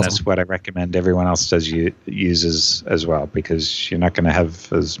 Oh, that's and awesome. That's what I recommend everyone else uses as well, because you're not going to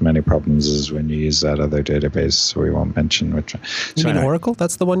have as many problems as when you use that other database. So we won't mention which one. You mean Oracle?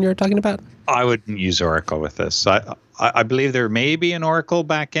 That's the one you're talking about? I wouldn't use Oracle with this. I believe there may be an Oracle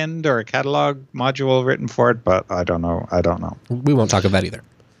backend or a catalog module written for it, but I don't know. We won't talk about either.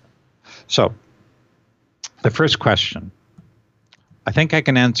 So, the first question. I think I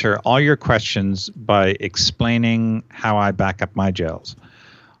can answer all your questions by explaining how I back up my jails.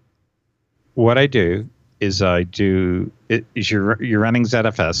 What I do is you're running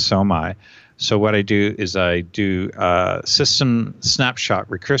ZFS, so am I. So what I do is I do system snapshot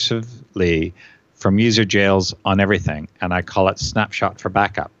recursively from user jails on everything, and I call it snapshot for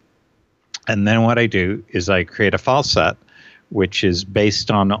backup. And then what I do is I create a file set, which is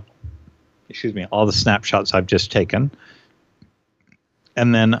based on all the snapshots I've just taken.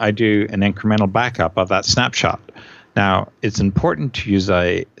 And then I do an incremental backup of that snapshot. Now, it's important to use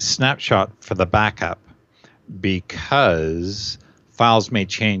a snapshot for the backup because files may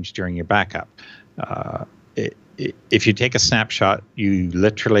change during your backup. If you take a snapshot, you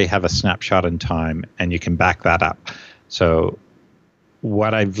literally have a snapshot in time, and you can back that up. So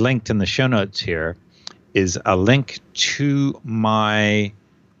what I've linked in the show notes here is a link to my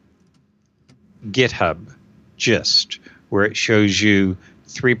GitHub gist, where it shows you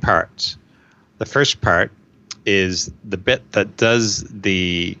 3 parts. The first part is the bit that does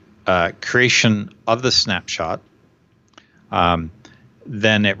the creation of the snapshot.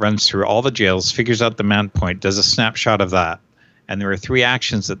 Then it runs through all the jails, figures out the mount point, does a snapshot of that. And there are 3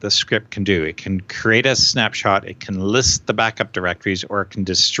 actions that the script can do. It can create a snapshot, it can list the backup directories, or it can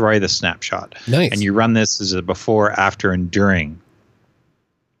destroy the snapshot. Nice. And you run this as a before, after, and during.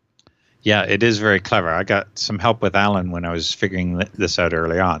 Yeah, it is very clever. I got some help with Alan when I was figuring this out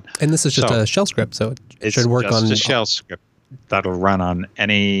early on. And this is just a shell script, so it should work on... It's just a shell script that'll run on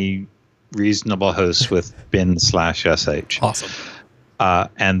any reasonable host with bin/sh. Awesome.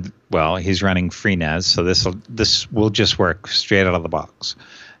 And, well, he's running FreeNAS, so this will just work straight out of the box.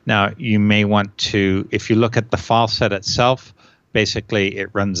 Now, you may want to, if you look at the file set itself, basically it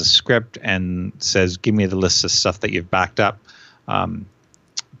runs a script and says, give me the list of stuff that you've backed up.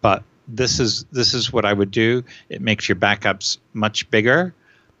 But this is what I would do. It makes your backups much bigger,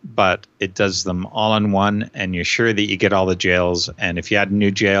 but it does them all in one, and you're sure that you get all the jails. And if you add a new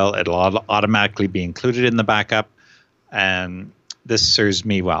jail, it'll automatically be included in the backup. And this serves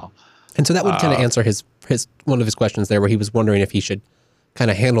me well. And so that would kind of answer his one of his questions there, where he was wondering if he should kind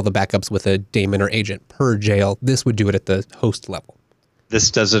of handle the backups with a daemon or agent per jail. This would do it at the host level.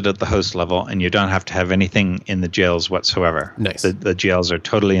 This does it at the host level, and you don't have to have anything in the jails whatsoever. Nice. The jails are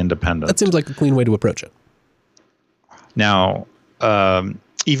totally independent. That seems like a clean way to approach it. Now,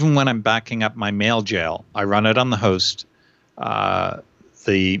 even when I'm backing up my mail jail, I run it on the host. The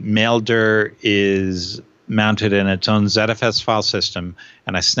maildir is mounted in its own ZFS file system,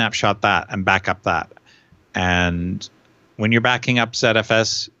 and I snapshot that and back up that. And when you're backing up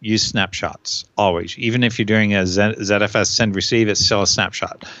ZFS, use snapshots always. Even if you're doing a ZFS send receive, it's still a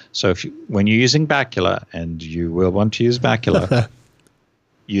snapshot. So when you're using Bacula, and you will want to use Bacula,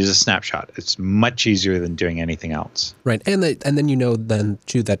 use a snapshot. It's much easier than doing anything else. Right, and then then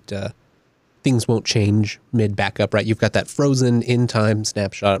too that things won't change mid backup. Right, you've got that frozen in time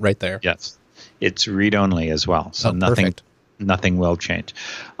snapshot right there. Yes, it's read only as well, so nothing will change.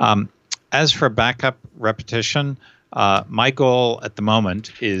 As for backup repetition. My goal at the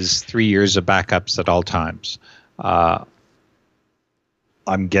moment is 3 years of backups at all times. I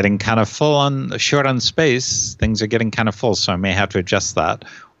I'm getting kind of short on space. Things are getting kind of full, so I may have to adjust that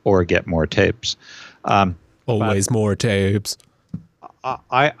or get more tapes. Always more tapes.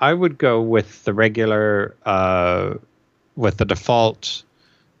 I would go with the regular, with the default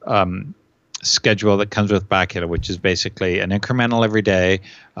schedule that comes with Bacula, which is basically an incremental every day,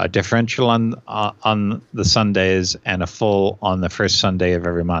 a differential on the Sundays, and a full on the first Sunday of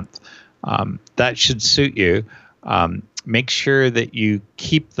every month. That should suit you. Make sure that you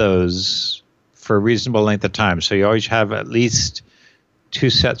keep those for a reasonable length of time. So you always have at least 2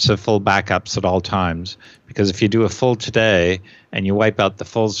 sets of full backups at all times, because if you do a full today and you wipe out the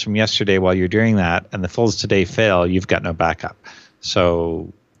fulls from yesterday while you're doing that, and the fulls today fail, you've got no backup.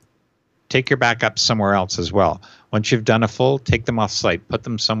 So take your backups somewhere else as well. Once you've done a full, take them off site, put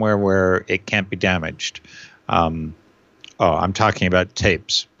them somewhere where it can't be damaged. I'm talking about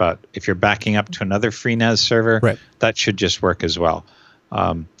tapes, but if you're backing up to another FreeNAS server, right, that should just work as well.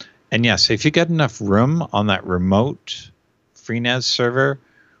 And yes, if you get enough room on that remote FreeNAS server,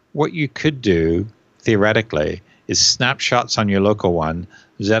 what you could do theoretically is snapshots on your local one,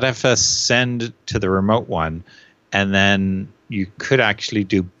 ZFS send to the remote one, and then you could actually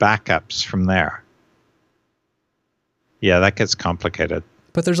do backups from there. Yeah, that gets complicated.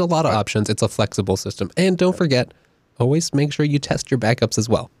 But there's a lot of options. It's a flexible system. And don't forget, always make sure you test your backups as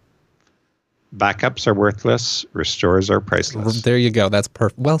well. Backups are worthless. Restores are priceless. There you go. That's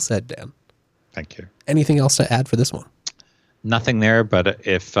perfect. Well said, Dan. Thank you. Anything else to add for this one? Nothing there, but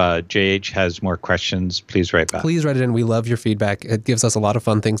if JH has more questions, please write back. Please write it in. We love your feedback. It gives us a lot of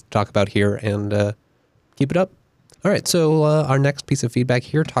fun things to talk about here, and keep it up. All right, so our next piece of feedback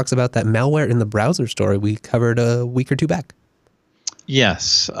here talks about that malware in the browser story we covered a week or two back.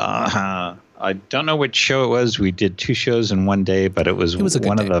 Yes. I don't know which show it was. We did 2 shows in one day, but it was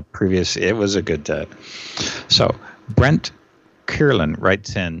one of the previous. It was a good day. So Brent Kierland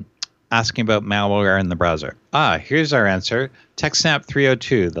writes in, asking about malware in the browser. Here's our answer. TechSNAP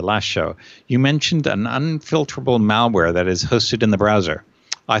 302, the last show. You mentioned an unfilterable malware that is hosted in the browser.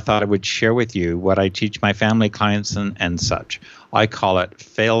 I thought I would share with you what I teach my family clients and such. I call it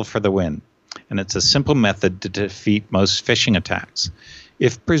fail for the win. And it's a simple method to defeat most phishing attacks.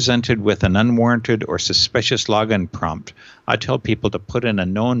 If presented with an unwarranted or suspicious login prompt, I tell people to put in a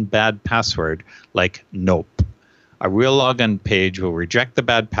known bad password like nope. A real login page will reject the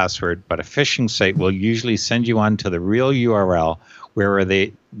bad password, but a phishing site will usually send you on to the real URL where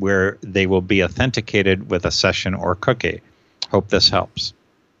they will be authenticated with a session or cookie. Hope this helps.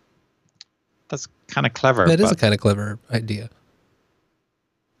 That's kind of clever. That is a kind of clever idea.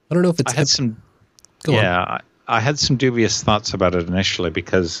 I don't know if it's... I had some dubious thoughts about it initially,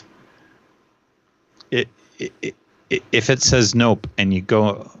 because if it says nope and you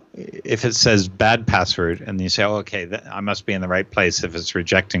go... If it says bad password and you say, oh, okay, I must be in the right place if it's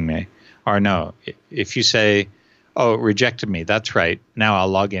rejecting me. Or no, if you say, oh, it rejected me, that's right, now I'll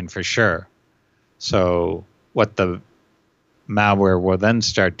log in for sure. So what the malware will then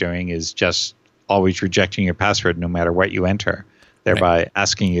start doing is just always rejecting your password no matter what you enter, thereby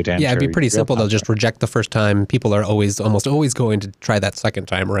asking you to enter. Yeah, it'd be pretty simple. password. They'll just reject the first time. People are almost always going to try that second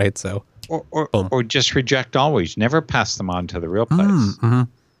time, right? So Or just reject always. Never pass them on to the real place. Mm-hmm.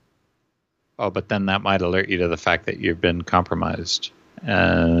 Oh, but then that might alert you to the fact that you've been compromised,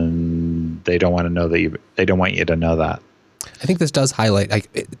 and they don't want to know that they don't want you to know that. I think this does highlight,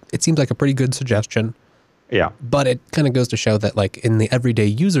 it seems like a pretty good suggestion. Yeah. But it kind of goes to show that, like, in the everyday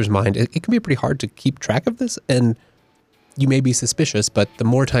user's mind, it can be pretty hard to keep track of this, and you may be suspicious, but the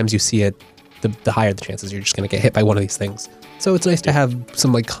more times you see it, the higher the chances you're just going to get hit by one of these things. So it's nice to have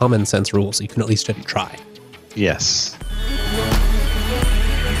some, like, common sense rules so you can at least try. Yes.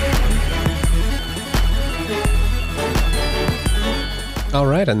 All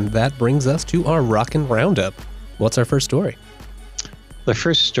right, and that brings us to our Rockin' Roundup. What's our first story? The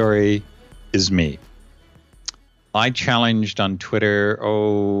first story is me. I challenged on Twitter,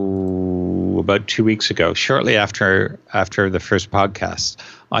 about 2 weeks ago, shortly after the first podcast.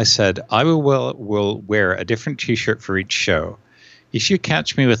 I said, I will wear a different T-shirt for each show. If you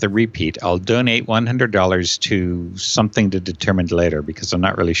catch me with a repeat, I'll donate $100 to something to determine later, because I'm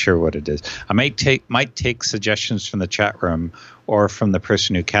not really sure what it is. I might take suggestions from the chat room or from the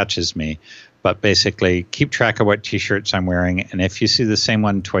person who catches me, but basically keep track of what T-shirts I'm wearing. And if you see the same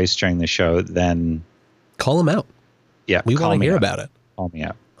one twice during the show, then call them out. Yeah, we want to hear about it. Call me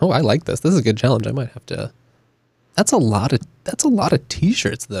out. Oh, I like this. This is a good challenge. I might have to. That's a lot of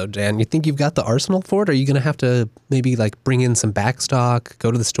T-shirts, though, Dan. You think you've got the arsenal for it? Or are you going to have to maybe like bring in some back stock,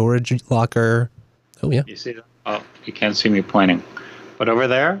 go to the storage locker? Oh, yeah. You see? Oh, you can't see me pointing. But over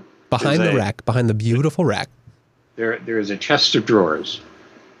there? Behind the rack, behind the beautiful rack. There is a chest of drawers.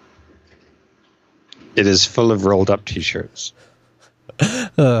 It is full of rolled up T-shirts.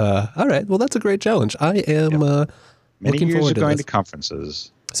 All right. Well, that's a great challenge. I am Many looking years forward of to going this. to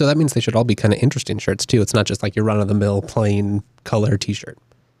conferences. So that means they should all be kind of interesting shirts too. It's not just like your run-of-the-mill plain color T-shirt.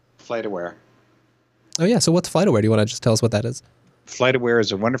 FlightAware. Oh yeah. So what's FlightAware? Do you want to just tell us what that is? FlightAware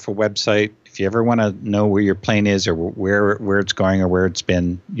is a wonderful website. If you ever want to know where your plane is or where it's going or where it's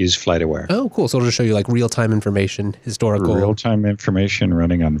been, use FlightAware. Oh, cool. So it'll just show you like real-time information, historical. Real-time information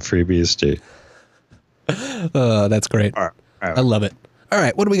running on FreeBSD. That's great. All right. I love it. All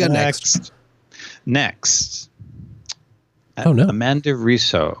right. What do we got next? Next. Oh, no. Amanda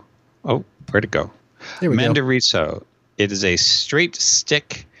Riso. Oh, where'd it go? There we Amanda go. Riso. It is a straight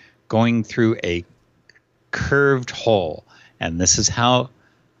stick going through a curved hole. And this is how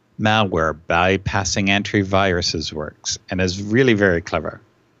malware bypassing antiviruses works. And is really very clever.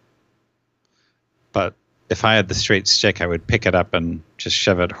 But if I had the straight stick, I would pick it up and just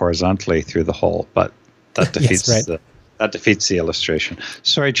shove it horizontally through the hole. But that defeats that defeats the illustration.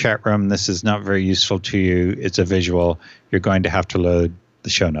 Sorry, chat room. This is not very useful to you. It's a visual. You're going to have to load the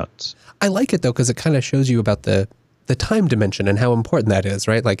show notes. I like it though because it kind of shows you about the time dimension and how important that is,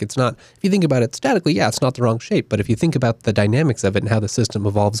 right? Like it's not, if you think about it statically, yeah, it's not the wrong shape. But if you think about the dynamics of it and how the system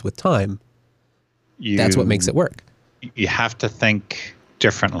evolves with time, that's what makes it work. You have to think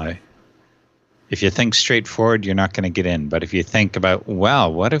differently. If you think straightforward, you're not going to get in. But if you think about,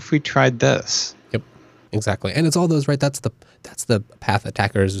 well, what if we tried this? Yep, exactly. And it's all those, right? That's the path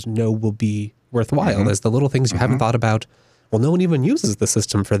attackers know will be worthwhile. Mm-hmm. Is the little things you haven't thought about. Well, no one even uses the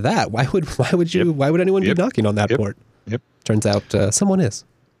system for that. Why would anyone be knocking on that port? Yep. Turns out someone is.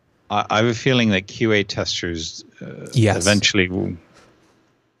 I have a feeling that QA testers eventually will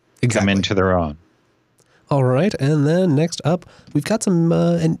come into their own. All right, and then next up, we've got some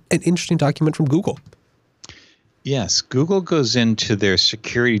an interesting document from Google. Yes, Google goes into their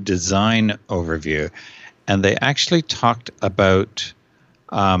security design overview, and they actually talked about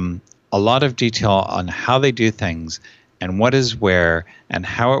a lot of detail on how they do things and what is where and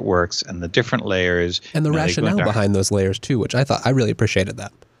how it works and the different layers. And the rationale behind those layers too, which I really appreciated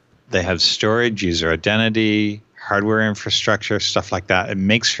that. They have storage, user identity, hardware infrastructure, stuff like that. It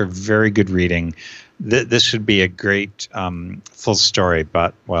makes for very good reading. This would be a great full story,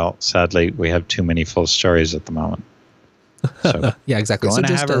 but, well, sadly, we have too many full stories at the moment. So yeah, exactly. Go and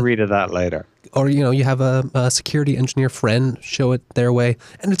have a read of that later. Or, you have a security engineer friend, show it their way.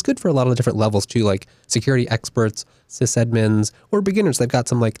 And it's good for a lot of different levels, too, like security experts, sysadmins, or beginners. They've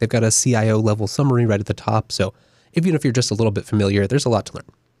got a CIO level summary right at the top. So even if you're just a little bit familiar, there's a lot to learn.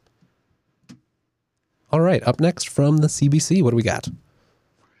 All right, up next from the CBC, what do we got?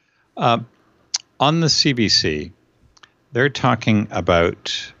 On the CBC, they're talking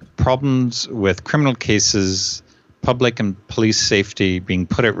about problems with criminal cases, public and police safety being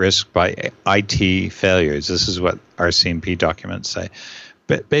put at risk by IT failures. This is what RCMP documents say.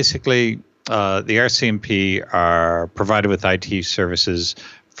 But basically, the RCMP are provided with IT services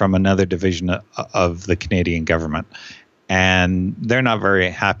from another division of the Canadian government. And they're not very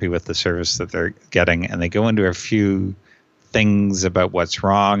happy with the service that they're getting. And they go into a few things about what's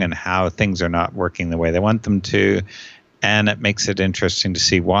wrong and how things are not working the way they want them to. And it makes it interesting to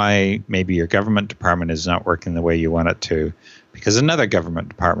see why maybe your government department is not working the way you want it to, because another government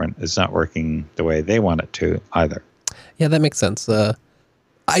department is not working the way they want it to either. Yeah, that makes sense.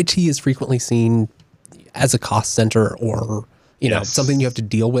 IT is frequently seen as a cost center or something you have to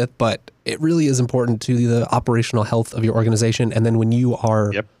deal with, but it really is important to the operational health of your organization. And then when you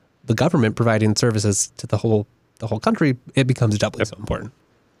are the government providing services to the whole country, it becomes doubly so important.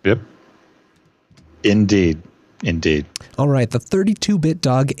 Yep. Indeed. All right. The 32-bit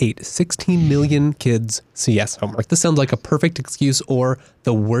dog ate 16 million kids' CS homework. This sounds like a perfect excuse or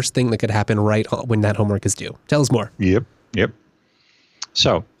the worst thing that could happen right when that homework is due. Tell us more. Yep.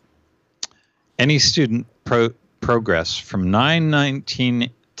 So, any student progress from 9:19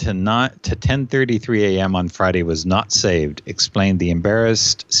 to 10:33 a.m. on Friday was not saved, explained the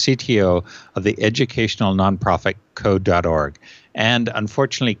embarrassed CTO of the educational nonprofit Code.org, and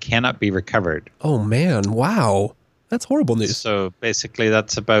unfortunately cannot be recovered. Oh, man. Wow. That's horrible news. So basically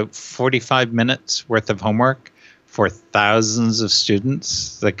that's about 45 minutes worth of homework for thousands of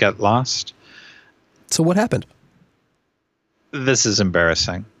students that get lost. So what happened? This is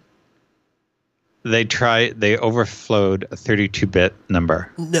embarrassing. They overflowed a 32-bit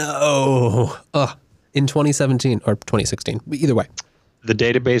number. No. In 2017 or 2016, either way. The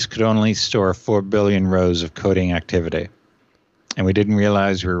database could only store 4 billion rows of coding activity. And we didn't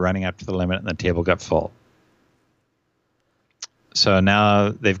realize we were running up to the limit and the table got full. So now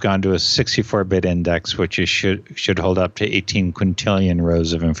they've gone to a 64-bit index, which should hold up to 18 quintillion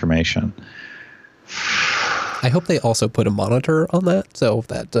rows of information. I hope they also put a monitor on that so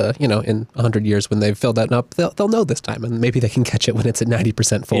that, in 100 years when they've filled that up, they'll know this time, and maybe they can catch it when it's at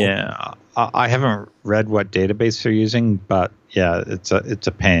 90% full. Yeah, I haven't read what database they're using, but yeah, it's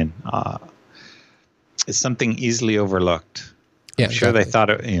a pain. It's something easily overlooked. Yeah, I'm sure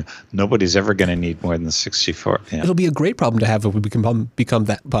exactly. they thought nobody's ever going to need more than 64. Yeah. It'll be a great problem to have if we become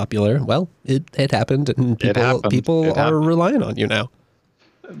that popular. Well, it happened, and people are relying on you now.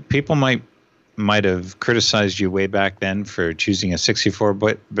 People might have criticized you way back then for choosing a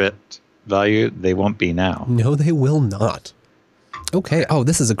 64-bit value. They won't be now. No, they will not. Okay. Oh,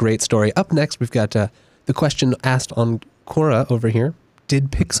 this is a great story. Up next, we've got the question asked on Quora over here.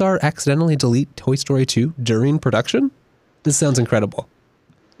 Did Pixar accidentally delete Toy Story 2 during production? This sounds incredible.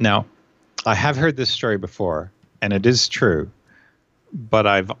 Now, I have heard this story before, and it is true. But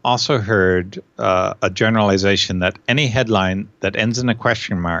I've also heard a generalization that any headline that ends in a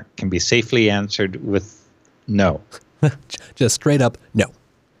question mark can be safely answered with no. Just straight up no.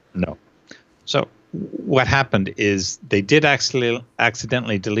 No. So what happened is they did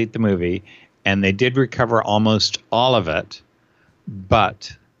accidentally delete the movie, and they did recover almost all of it.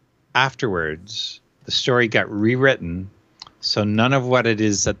 But afterwards, the story got rewritten, so none of what it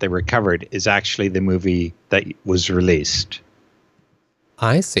is that they recovered is actually the movie that was released.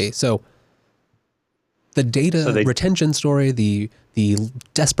 I see. So the data retention story, the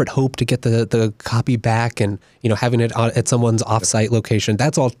desperate hope to get the copy back, and having it at someone's offsite location,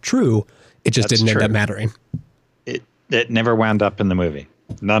 that's all true. It just didn't end up mattering. It never wound up in the movie.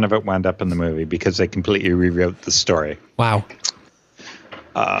 None of it wound up in the movie because they completely rewrote the story. Wow.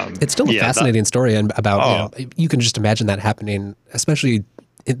 It's still a fascinating story, and about you can just imagine that happening. Especially,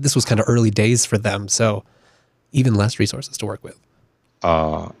 this was kind of early days for them, so even less resources to work with.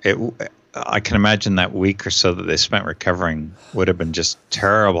 I can imagine that week or so that they spent recovering would have been just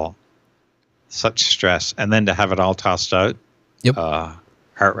terrible. Such stress. And then to have it all tossed out, yep.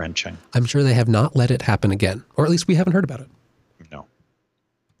 Heart-wrenching. I'm sure they have not let it happen again, or at least we haven't heard about it. No.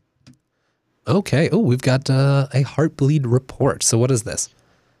 Okay. Oh, we've got a Heartbleed report. So what is this?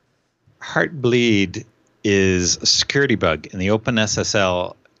 Heartbleed is a security bug in the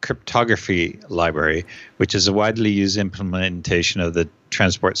OpenSSL cryptography library, which is a widely used implementation of the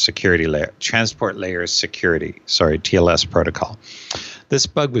transport layer security, TLS protocol. This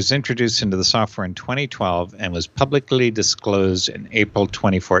bug was introduced into the software in 2012 and was publicly disclosed in April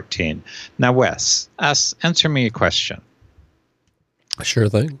 2014. Now, Wes, answer me a question. Sure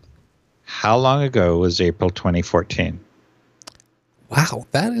thing. How long ago was April 2014? Wow,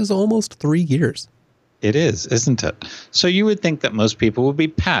 that is almost 3 years. It is, isn't it? So you would think that most people would be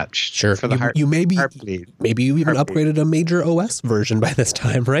patched. Sure. For the Heartbleed. Maybe you even upgraded a major OS version by this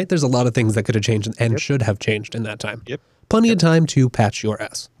time, right? There's a lot of things that could have changed and should have changed in that time. Yep. Plenty of time to patch your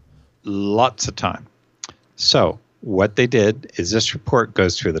S. Lots of time. So what they did is this report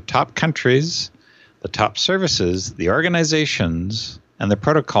goes through the top countries, the top services, the organizations, and the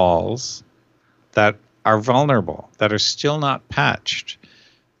protocols that are vulnerable, that are still not patched.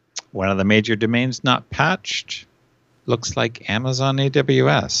 One of the major domains not patched looks like Amazon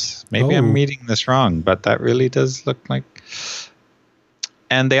AWS. Maybe I'm reading this wrong, but that really does look like.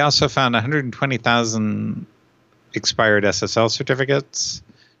 And they also found 120,000 expired SSL certificates.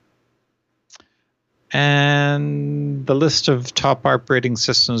 And the list of top operating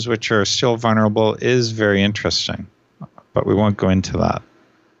systems which are still vulnerable is very interesting, but we won't go into that.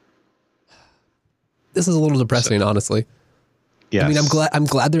 This is a little depressing, honestly. Yes. I mean, I'm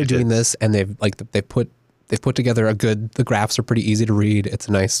glad they're doing this, and they've put together the graphs are pretty easy to read. It's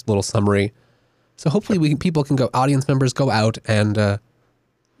a nice little summary. So hopefully people can audience members go out and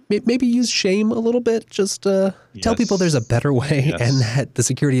maybe use shame a little bit. Just tell people there's a better way, and that the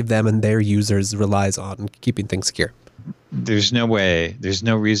security of them and their users relies on keeping things secure. There's no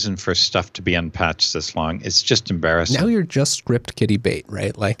reason for stuff to be unpatched this long. It's just embarrassing. Now you're just script kiddie bait,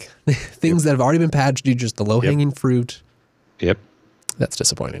 right? Like things that have already been patched, you're just the low-hanging fruit. Yep. That's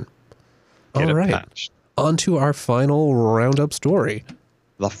disappointing. Get all right. Patched. On to our final roundup story.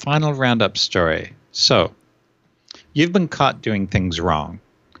 The final roundup story. So, you've been caught doing things wrong.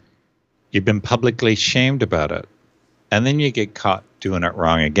 You've been publicly shamed about it. And then you get caught doing it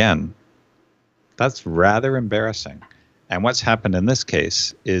wrong again. That's rather embarrassing. And what's happened in this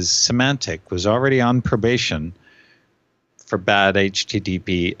case is Symantec was already on probation for bad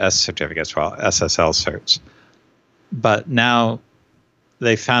HTTPS certificates, SSL certs. But now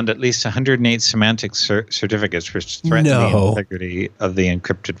they found at least 108 Symantec certificates which threaten the integrity of the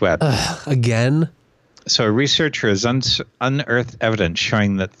encrypted web. Again? So a researcher has unearthed evidence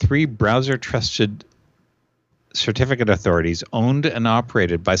showing that 3 browser-trusted certificate authorities owned and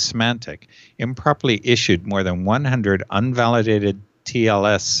operated by Symantec improperly issued more than 100 unvalidated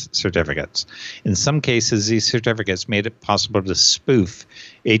TLS certificates. In some cases, these certificates made it possible to spoof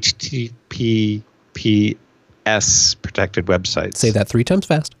HTTPS protected websites. Say that 3 times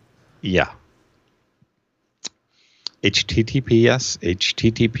fast. Yeah. HTTPS.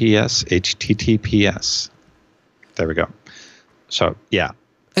 There we go. So, yeah.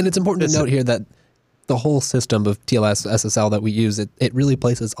 And it's important to note here that the whole system of TLS SSL that we use, it really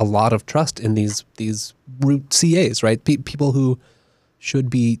places a lot of trust in these root CAs, right? People who should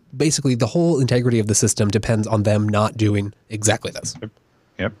be, basically the whole integrity of the system depends on them not doing exactly this.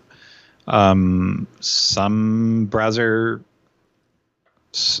 Yep. Some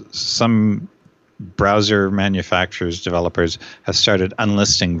browser manufacturers, developers have started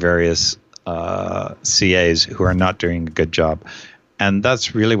unlisting various CAs who are not doing a good job. And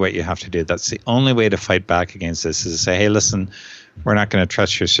that's really what you have to do. That's the only way to fight back against this, is to say, hey, listen, we're not going to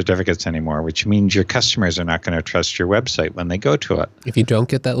trust your certificates anymore, which means your customers are not going to trust your website when they go to it. If you don't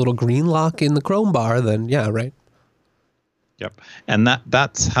get that little green lock in the Chrome bar, then yeah, right. Yep. And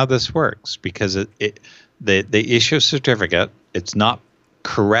that's how this works, because they issue a certificate, it's not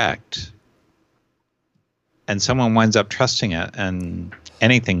correct, and someone winds up trusting it, and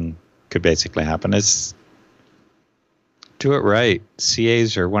anything could basically happen. Do it right.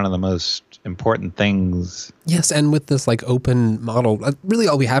 CAs are one of the most important things. Yes, and with this like open model, really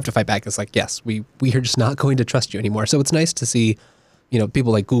all we have to fight back is like, yes, we are just not going to trust you anymore. So it's nice to see,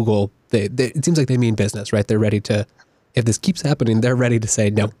 people like Google, it seems like they mean business, right? They're ready to, if this keeps happening, they're ready to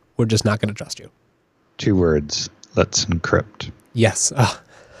say, no, we're just not going to trust you. 2 words, let's encrypt. Yes.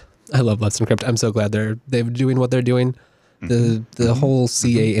 I love Let's Encrypt. I'm so glad they're doing what they're doing. The whole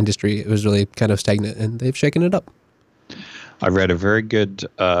CA industry, it was really kind of stagnant, and they've shaken it up. I read a very good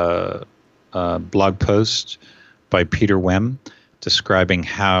blog post by Peter Wem describing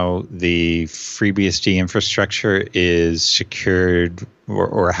how the FreeBSD infrastructure is secured,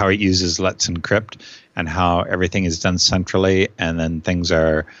 or how it uses Let's Encrypt, and how everything is done centrally, and then things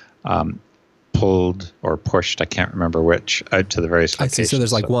are pulled or pushed, I can't remember which, out to the various locations. I see. So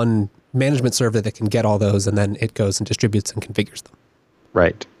there's like one management server that can get all those, and then it goes and distributes and configures them.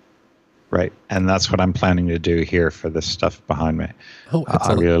 Right. Right. And that's what I'm planning to do here for this stuff behind me. Oh,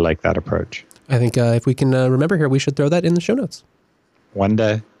 I really like that approach. I think if we can remember here, we should throw that in the show notes. One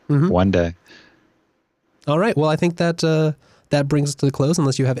day. One day. All right. Well, I think that that brings us to the close,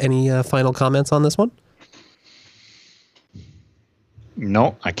 unless you have any final comments on this one.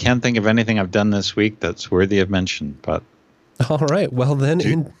 No, I can't think of anything I've done this week that's worthy of mention. But all right. Well,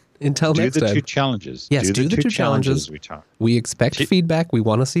 then until next time. Do the 2 challenges. Yes, do the 2 challenges. We expect feedback. We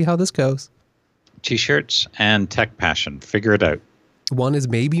want to see how this goes. T-shirts and Tech Passion. Figure it out. One is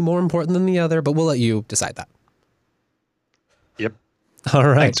maybe more important than the other, but we'll let you decide that. Yep. All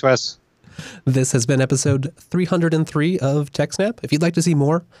right. Thanks, Wes. This has been episode 303 of TechSNAP. If you'd like to see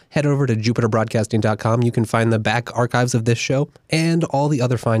more, head over to jupiterbroadcasting.com. You can find the back archives of this show and all the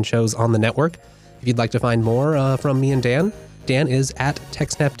other fine shows on the network. If you'd like to find more from me and Dan, Dan is at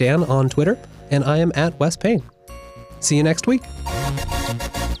TechSnapDan on Twitter, and I am at Wes Payne. See you next week.